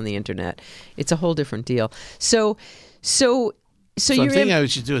everything on the internet. It's a whole different deal. So I'm thinking I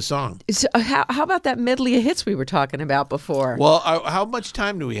should do a song. So how about that medley of hits we were talking about before? Well, how much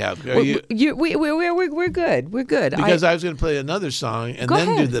time do we have? We're good. We're good. Because I was going to play another song and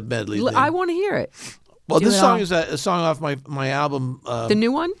then do the medley thing. I want to hear it. Well, this song is a song off my album. The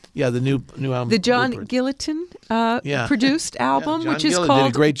new one? Yeah, the new album. The John Gilliton produced album, John which is Gilliton called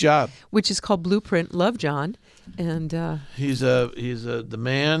did a great job. Which is called Blueprint. Love John. And the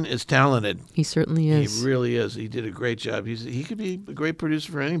man is talented. he certainly is. He really is. He did a great job. He could be a great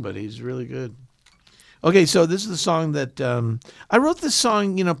producer for anybody. He's really good. Okay, so this is the song that I wrote. This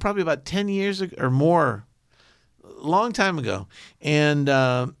song, probably about 10 years ago or more, a long time ago, and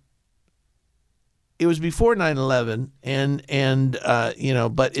it was before 9/11, and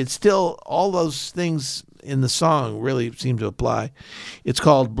but it's still all those things in the song really seem to apply. It's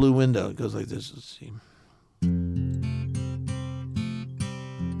called Blue Window. It goes like this. Let's see.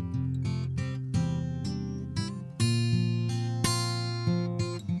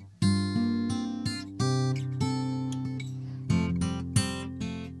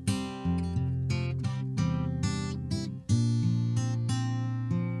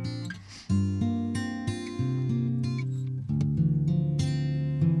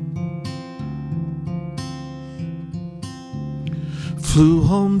 Flew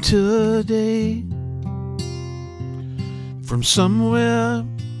home today from somewhere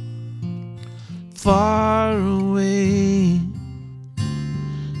far away.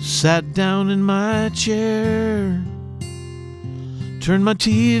 Sat down in my chair, turned my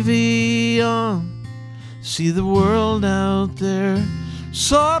TV on, see the world out there.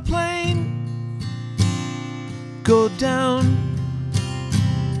 Saw a plane go down,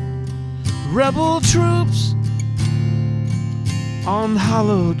 rebel troops on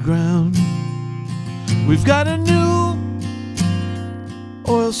hallowed ground. We've got a new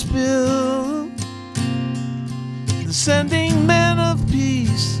oil spill, the sending men of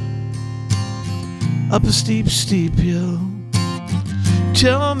peace up a steep, steep hill.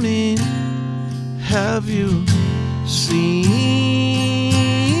 Tell me, have you seen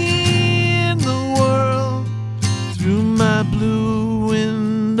the world through my blue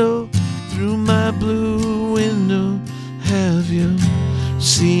window? Through my blue window, have you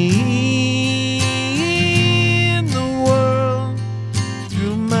seen the world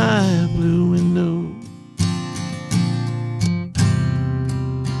through my blue window?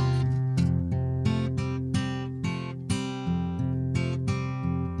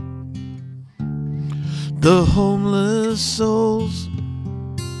 The homeless souls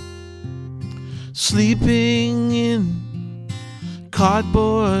sleeping in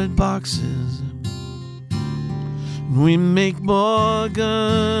cardboard boxes. We make more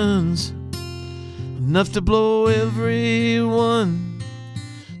guns, enough to blow everyone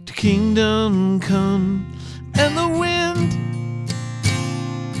to kingdom come. And the wind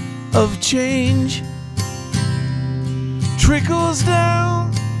of change trickles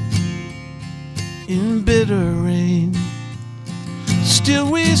down in bitter rain. Still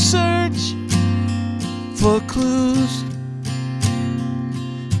we search for clues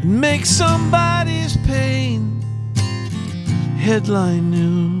and make somebody's pain headline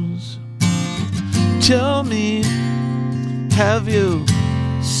news. Tell me, have you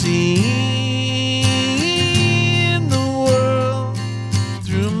seen the world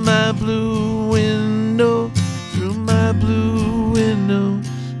through my blue window? Through my blue window,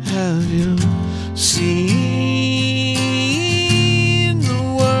 have you seen the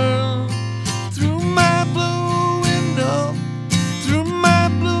world through my blue window? Through my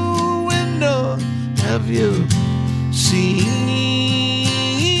blue window, have you seen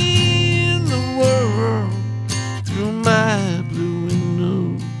the world through my blue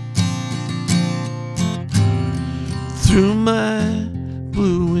window? Through my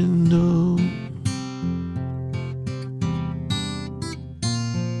blue window.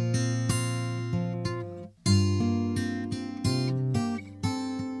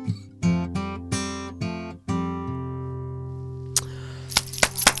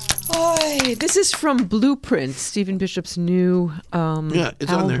 This is from Blueprint, Stephen Bishop's new it's on there.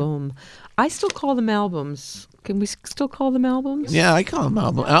 album. I still call them albums. Can we still call them albums? Yeah, I call them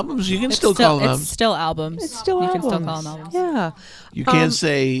albums. You can still call them albums. It's still albums. It's still you albums. can still call them albums. Yeah. You can't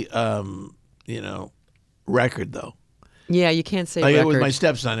say, record though. Yeah, you can't say Like record. with my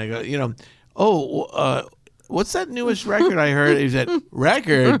stepson, I go, what's that newest record I heard? He said,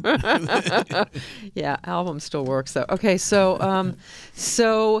 record. Yeah, album still works though. Okay, so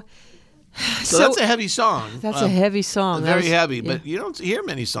that's a heavy song. That's a heavy song. Very heavy, but you don't hear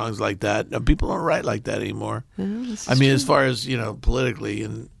many songs like that. People don't write like that anymore. I mean, as far as, politically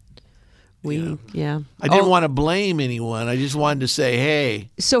and I didn't want to blame anyone. I just wanted to say, hey.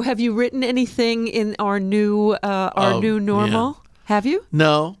 So have you written anything in our new normal? Yeah. Have you?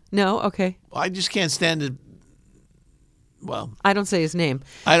 No. No? Okay. I just can't stand it. Well, I don't say his name.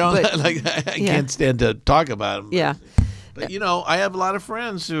 I don't but, I can't stand to talk about him. Yeah. But I have a lot of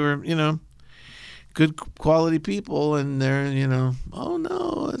friends who are, good quality people, and they're oh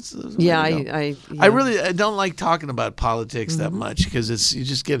no, Yeah, I don't like talking about politics that much because you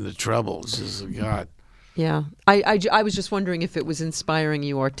just get into trouble. It's just God. Yeah, I was just wondering if it was inspiring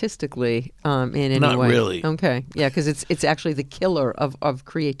you artistically in any Not way. really. Okay, yeah, because it's actually the killer of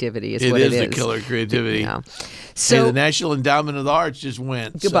creativity. Is It what is it is. the killer of creativity. Yeah. Hey, So the National Endowment of the Arts just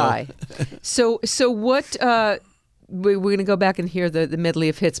went. goodbye. So what? We're going to go back and hear the medley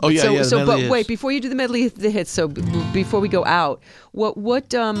of hits. But yeah, the medley but hits. wait, before you do the medley of the hits, so before we go out,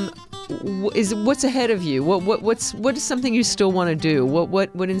 what's ahead of you? What is something you still want to do?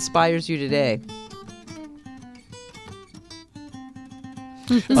 What inspires you today?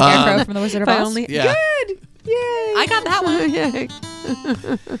 Scarecrow from The Wizard of If I Oz. only- Yeah. Good. Yay. I got that one. Yay.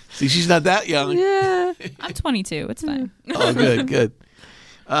 See, she's not that young. Yeah. I'm 22. It's fine. Oh, good.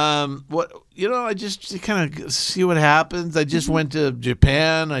 I just kind of see what happens. I just went to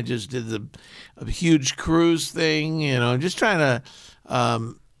Japan. I just did a huge cruise thing. Just trying to,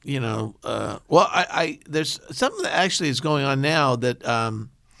 there's something that actually is going on now that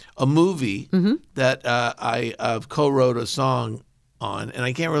a movie that I've co-wrote a song on, and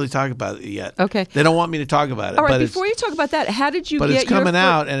I can't really talk about it yet. Okay. They don't want me to talk about it. All right. but Before you talk about that, how did you but get it's coming your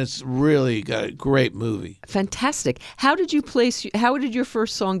out, and it's really got a great movie. Fantastic. How did your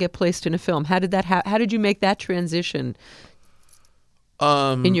first song get placed in a film? How did that? How did you make that transition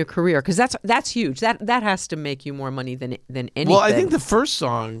in your career? Because that's huge. That has to make you more money than anything. Well, I think the first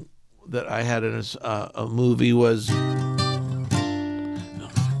song that I had in a movie was,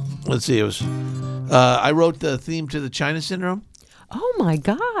 let's see, it was I wrote the theme to the China Syndrome. Oh my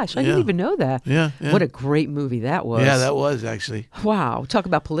gosh, I didn't even know that. Yeah. What a great movie that was. Yeah, that was actually. Wow, talk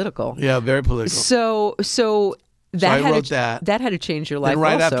about political. Yeah, very political. So that I had wrote to, that. That had to change your life. And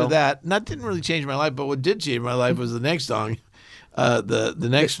right also. after that, didn't really change my life, but what did change my life was the next song. The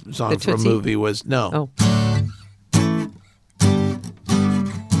next song for a Tootsie? movie was Oh.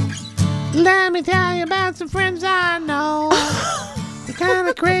 Let me tell you about some friends I know. They're kind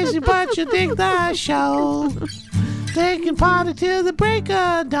of crazy, but you dig the show. They can party till the break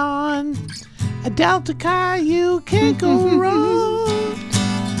of dawn. A Delta car, you can't go wrong.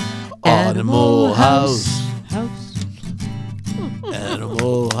 Animal House.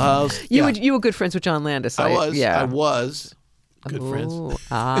 Animal House. You were good friends with John Landis. I was. Yeah. I was. Good friends.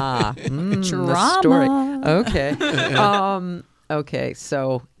 The Drama. story. Okay. Okay.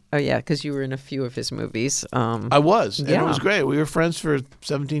 So, because you were in a few of his movies. I was. And Yeah. it was great. We were friends for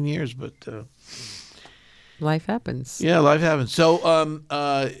 17 years, but Life happens. yeah, life happens. So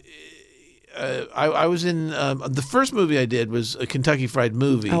I was in the first movie I did was a Kentucky Fried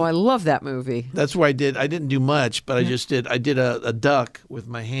Movie. Oh, I love that movie. That's where I didn't do much, but I did a duck with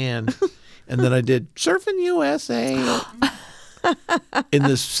my hand, and then I did Surfing USA in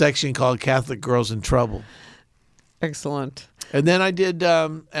this section called Catholic Girls in Trouble. Excellent. And then I did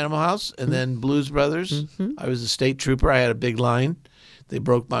Animal House, and then Blues Brothers. I was a state trooper. I had a big line. They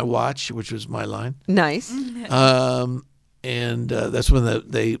broke my watch, which was my line. Nice. And that's when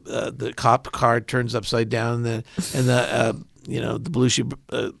the cop car turns upside down, and the Belushi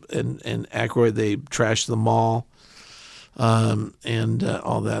and Aykroyd, they trash the mall, and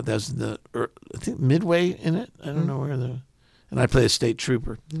all that. That's I think midway in it. I don't know where and I play a state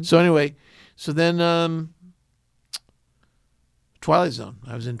trooper. So anyway, then Twilight Zone.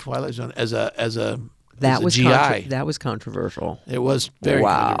 I was in Twilight Zone as a That was GI. that was controversial. It was very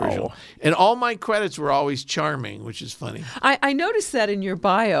Wow. controversial. And all my credits were always charming, which is funny. I noticed that in your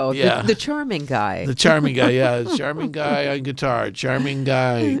bio. Yeah. The charming guy. The charming guy, yeah. Charming guy on guitar. Charming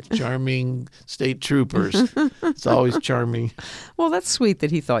guy. Charming state troopers. It's always charming. Well, that's sweet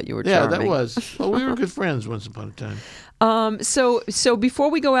that he thought you were Yeah, charming. that was. Well, we were good friends once upon a time. So before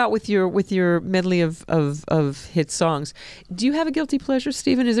we go out with your medley of hit songs, do you have a guilty pleasure,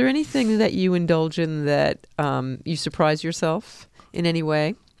 Stephen? Is there anything that you indulge in that you surprise yourself in any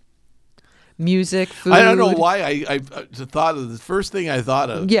way? Music, food. I don't know why I thought of the first thing I thought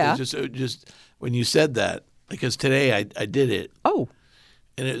of. Yeah. Was just when you said that, because today I did it. Oh.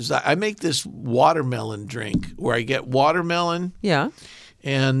 And it was I make this watermelon drink where I get watermelon. Yeah.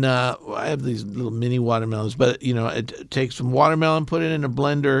 And I have these little mini watermelons, but it takes some watermelon, put it in a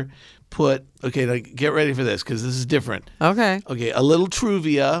blender, get ready for this because this is different. Okay. Okay, a little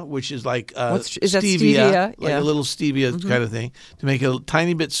Truvia, which is like is that stevia? Like Yeah. a little stevia kind of thing, to make it a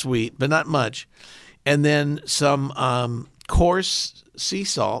tiny bit sweet, but not much. And then some coarse sea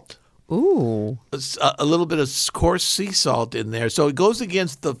salt. Ooh. a little bit of coarse sea salt in there, so it goes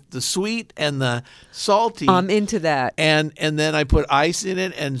against the sweet and the salty. I'm into that. And then I put ice in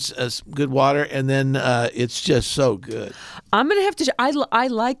it and good water, and then it's just so good. I'm gonna have to. I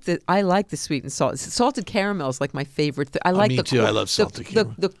like the sweet and salt. Salted caramel is like my favorite. I like me the too. I love salted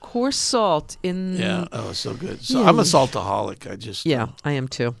caramel. The coarse salt in. Yeah. Oh, so good. So I'm a saltaholic. I just. I am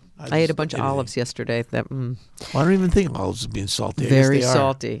too. I ate a bunch of olives yesterday. That. Well, I don't even think olives being salty. Very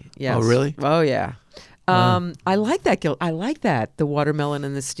salty. Yes. Oh, really? Oh, yeah. I like that. I like that. The watermelon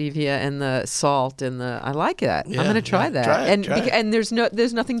and the stevia and the salt and the. I like that. I'm going to try that. Try it, and there's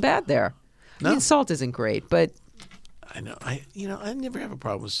nothing bad there. No. I mean, salt isn't great, but. I know. I never have a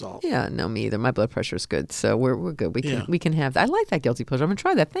problem with salt. Yeah, no, me either. My blood pressure is good, so we're good. We can have that. I like that guilty pleasure. I'm gonna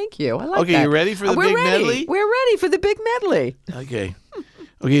try that. Thank you. I like that. Okay, you ready for the big medley? We're ready for the big medley. Okay.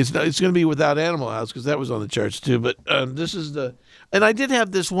 Okay, it's going to be without Animal House because that was on the charts too. But this is and I did have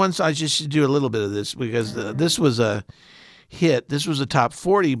this once. I just should do a little bit of this because this was a hit. This was a top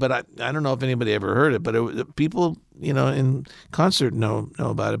 40, but I don't know if anybody ever heard it. But people, in concert know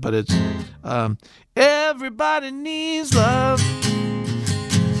about it. But it's everybody needs love.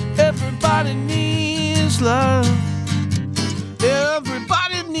 Everybody needs love.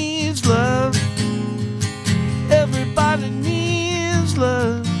 Everybody needs love. Everybody needs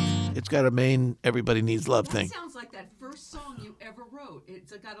love. It's got a main everybody needs love thing. That sounds like that first song you ever wrote.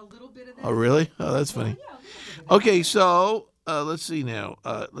 It's got a little bit of that. Oh, really? Oh, that's funny. Okay, so let's see now.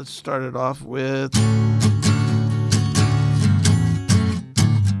 Let's start it off with...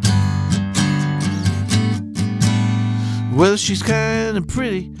 Well, she's kind of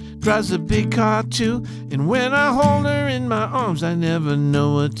pretty, drives a big car too, and when I hold her in my arms, I never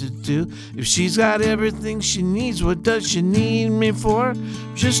know what to do. If she's got everything she needs, what does she need me for?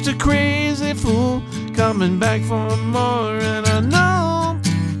 Just a crazy fool coming back for more, and I know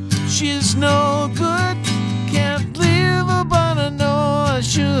she's no good. Can't leave her, but I know I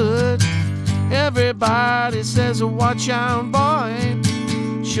should. Everybody says, watch out, boy.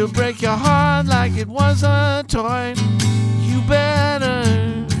 She'll break your heart like it was a toy. You better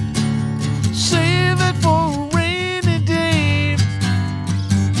save it for a rainy day.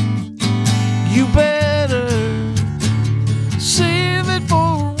 You better save it for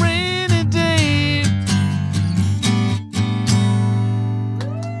a rainy day.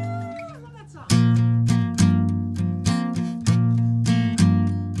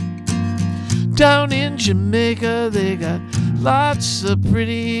 Down in Jamaica, they got lots of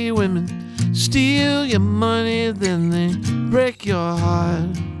pretty women. Steal your money, then they break your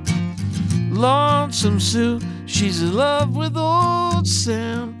heart. Lonesome Sue, she's in love with old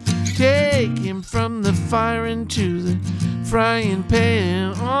Sam. Take him from the fire into the frying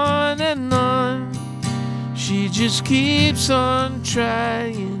pan. On and on, she just keeps on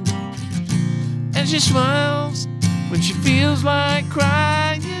trying. And she smiles when she feels like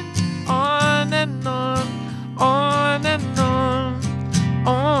crying. On and on, on and on,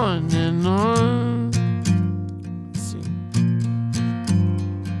 on and on. Let's see.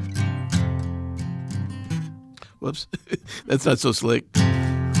 Whoops, that's not so slick.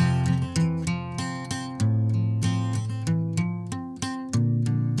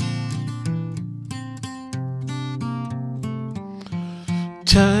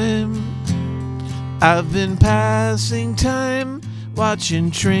 Time, I've been passing time,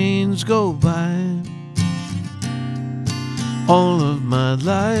 watching trains go by. All of my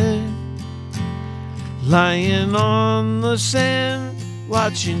life, lying on the sand,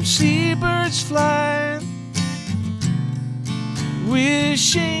 watching seabirds fly,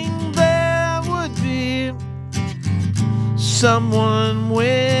 wishing there would be someone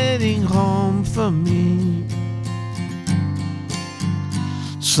waiting home for me.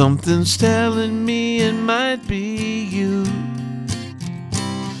 Something's telling me it might be you.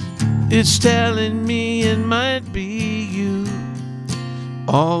 It's telling me it might be you.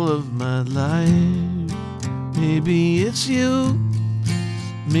 All of my life, maybe it's you,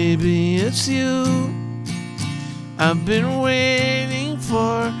 maybe it's you. I've been waiting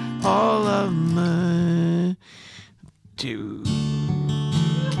for all of my due.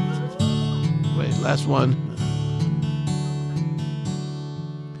 Wait, last one.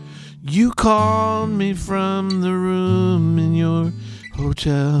 You called me from the room in your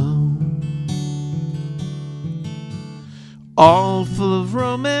hotel, all full of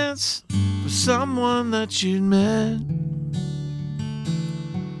romance for someone that you'd met,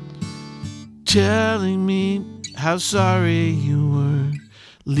 telling me how sorry you were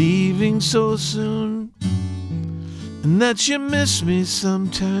leaving so soon, and that you miss me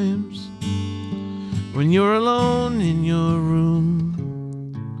sometimes when you're alone in your room.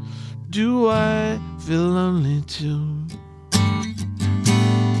 do I feel lonely too?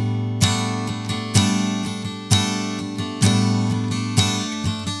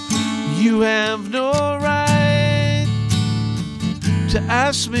 You have no right to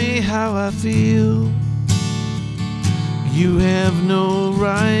ask me how I feel. You have no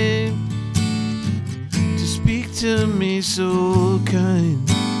right to speak to me so kind.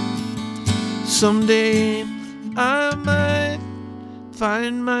 Someday I might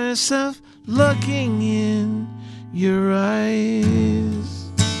find myself looking in your eyes.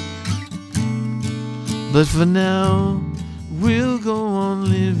 But for now, we'll go on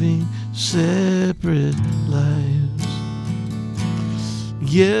living separate lives.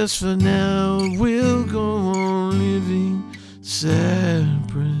 Yes, for now, we'll go on living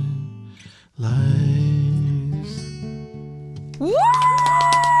separate lives. Woo!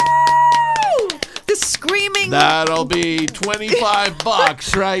 The screaming. That'll be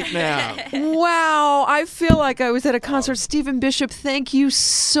 $25 right now. Wow, I feel like I was at a concert. Stephen Bishop, thank you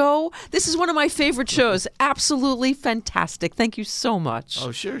so. This is one of my favorite shows. Absolutely fantastic. Thank you so much.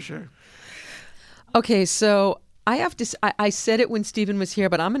 Oh, sure. Okay, so I have to. I said it when Stephen was here,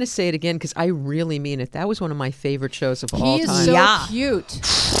 but I'm going to say it again because I really mean it. That was one of my favorite shows of all He time. is so cute.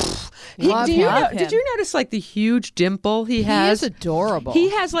 Love him. Did you notice like the huge dimple he has? He is adorable. He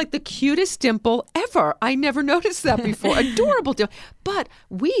has like the cutest dimple ever. I never noticed that before. Adorable dimple. But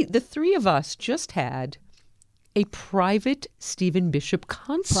the three of us, just had a private Stephen Bishop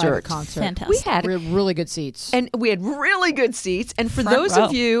concert. Private concert. Fantastic. We had really good seats. And we had really good seats. And for Front those row.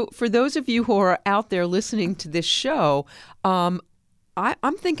 of you who are out there listening to this show, I'm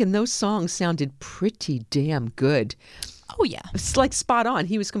thinking those songs sounded pretty damn good. Oh, yeah. It's like spot on.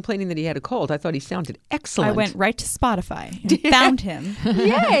 He was complaining that he had a cold. I thought he sounded excellent. I went right to Spotify and found him.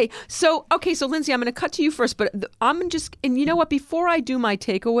 Yay. So Lindsay, I'm going to cut to you first, but and you know what? Before I do my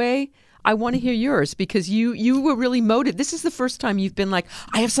takeaway, I want to hear yours because you were really motivated. This is the first time you've been like,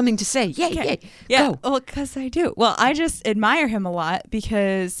 I have something to say. Yay, Okay. yay. Yeah, Go. well, because I do. Well, I just admire him a lot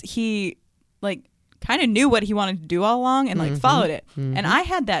because he, like, kind of knew what he wanted to do all along and, like, followed it. And I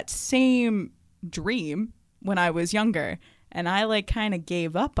had that same dream when I was younger, and I, like, kind of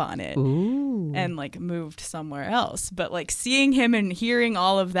gave up on it and, like, moved somewhere else. But, like, seeing him and hearing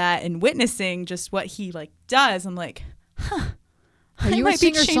all of that and witnessing just what he, like, does, I'm like, huh. Are you a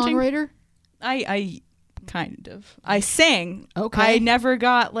singer-songwriter? I kind of. I sang. Okay. I never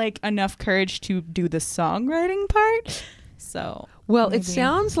got like enough courage to do the songwriting part. So Well, maybe. it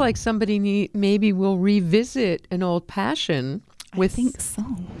sounds like somebody maybe will revisit an old passion. I think so.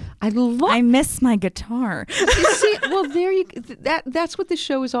 I miss my guitar. You see, well, that's what the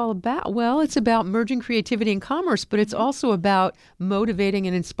show is all about. Well, it's about merging creativity and commerce, but it's also about motivating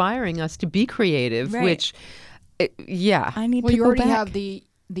and inspiring us to be creative, Right. which, yeah. I need Well, to you go already back. have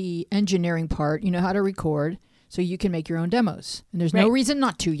the engineering part. You know how to record, so you can make your own demos. And there's no Right. reason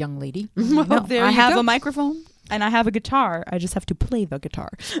not to, young lady. Well, No, there I you have go. a microphone and I have a guitar. I just have to play the guitar.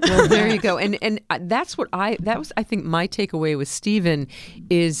 Well, there you go. And that's what I think my takeaway with Stephen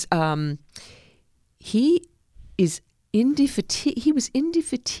is he is he was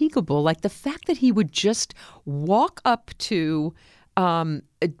indefatigable. Like the fact that he would just walk up to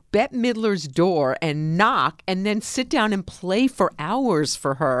Bette Midler's door and knock and then sit down and play for hours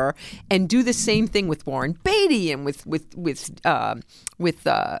for her and do the same thing with Warren Beatty and with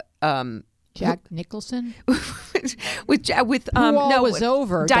Jack Nicholson? with All was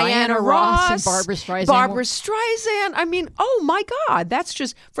over. Diana Ross and Barbra Streisand. Barbra Streisand. I mean, oh my God, that's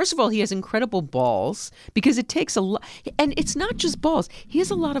just, first of all, he has incredible balls because it takes a lot, and it's not just balls. He has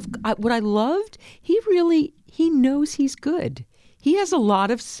a lot of what I loved. He knows he's good. He has a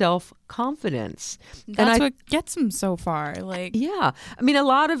lot of self-confidence. That's what gets him so far. Like, yeah, I mean, a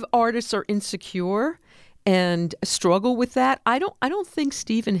lot of artists are insecure and struggle with that. I don't think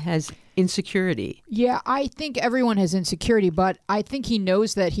Stephen has insecurity. Yeah, I think everyone has insecurity, but I think he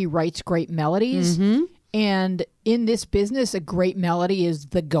knows that he writes great melodies. Mm-hmm. And in this business, a great melody is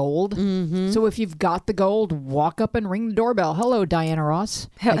the gold. Mm-hmm. So if you've got the gold, walk up and ring the doorbell. Hello, Diana Ross.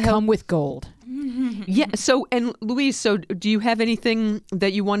 I come with gold. Yeah. So, and Louise, so do you have anything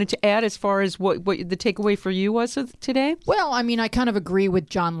that you wanted to add as far as what the takeaway for you was today? Well, I mean, I kind of agree with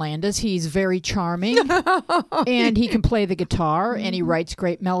John Landis. He's very charming, and he can play the guitar, and he writes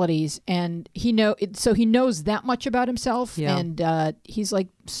great melodies, and he knows that much about himself, Yeah. and he's like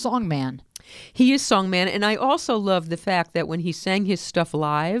songman. He is songman, and I also love the fact that when he sang his stuff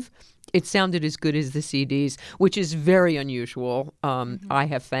live, it sounded as good as the CDs, which is very unusual, I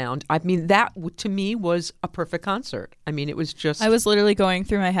have found. I mean, that to me was a perfect concert. I mean, it was just... I was literally going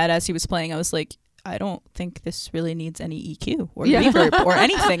through my head as he was playing. I was like, I don't think this really needs any EQ or reverb or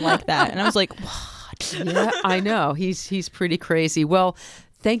anything like that. And I was like, what? Yeah, I know. He's pretty crazy. Well,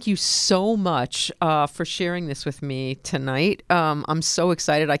 thank you so much for sharing this with me tonight. I'm so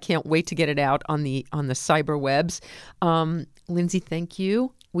excited. I can't wait to get it out on the cyber webs. Lindsay, thank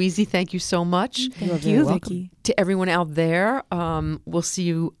you. Weezy, thank you so much. Thank you, Vicky. To everyone out there, we'll see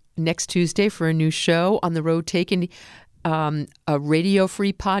you next Tuesday for a new show on The Road Taken, a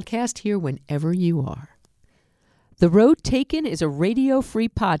radio-free podcast here whenever you are. The Road Taken is a radio-free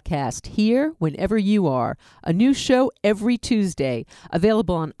podcast here whenever you are. A new show every Tuesday.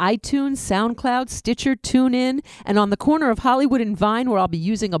 Available on iTunes, SoundCloud, Stitcher, TuneIn, and on the corner of Hollywood and Vine, where I'll be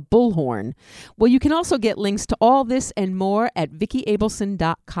using a bullhorn. Well, you can also get links to all this and more at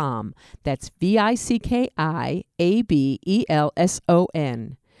VickiAbelson.com. That's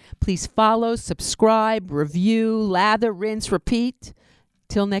VickiAbelson. Please follow, subscribe, review, lather, rinse, repeat.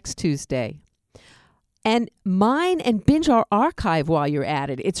 Till next Tuesday. And mine and binge our archive while you're at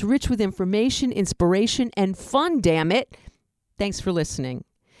it. It's rich with information, inspiration, and fun, damn it. Thanks for listening.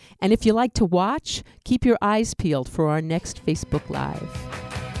 And if you like to watch, keep your eyes peeled for our next Facebook Live.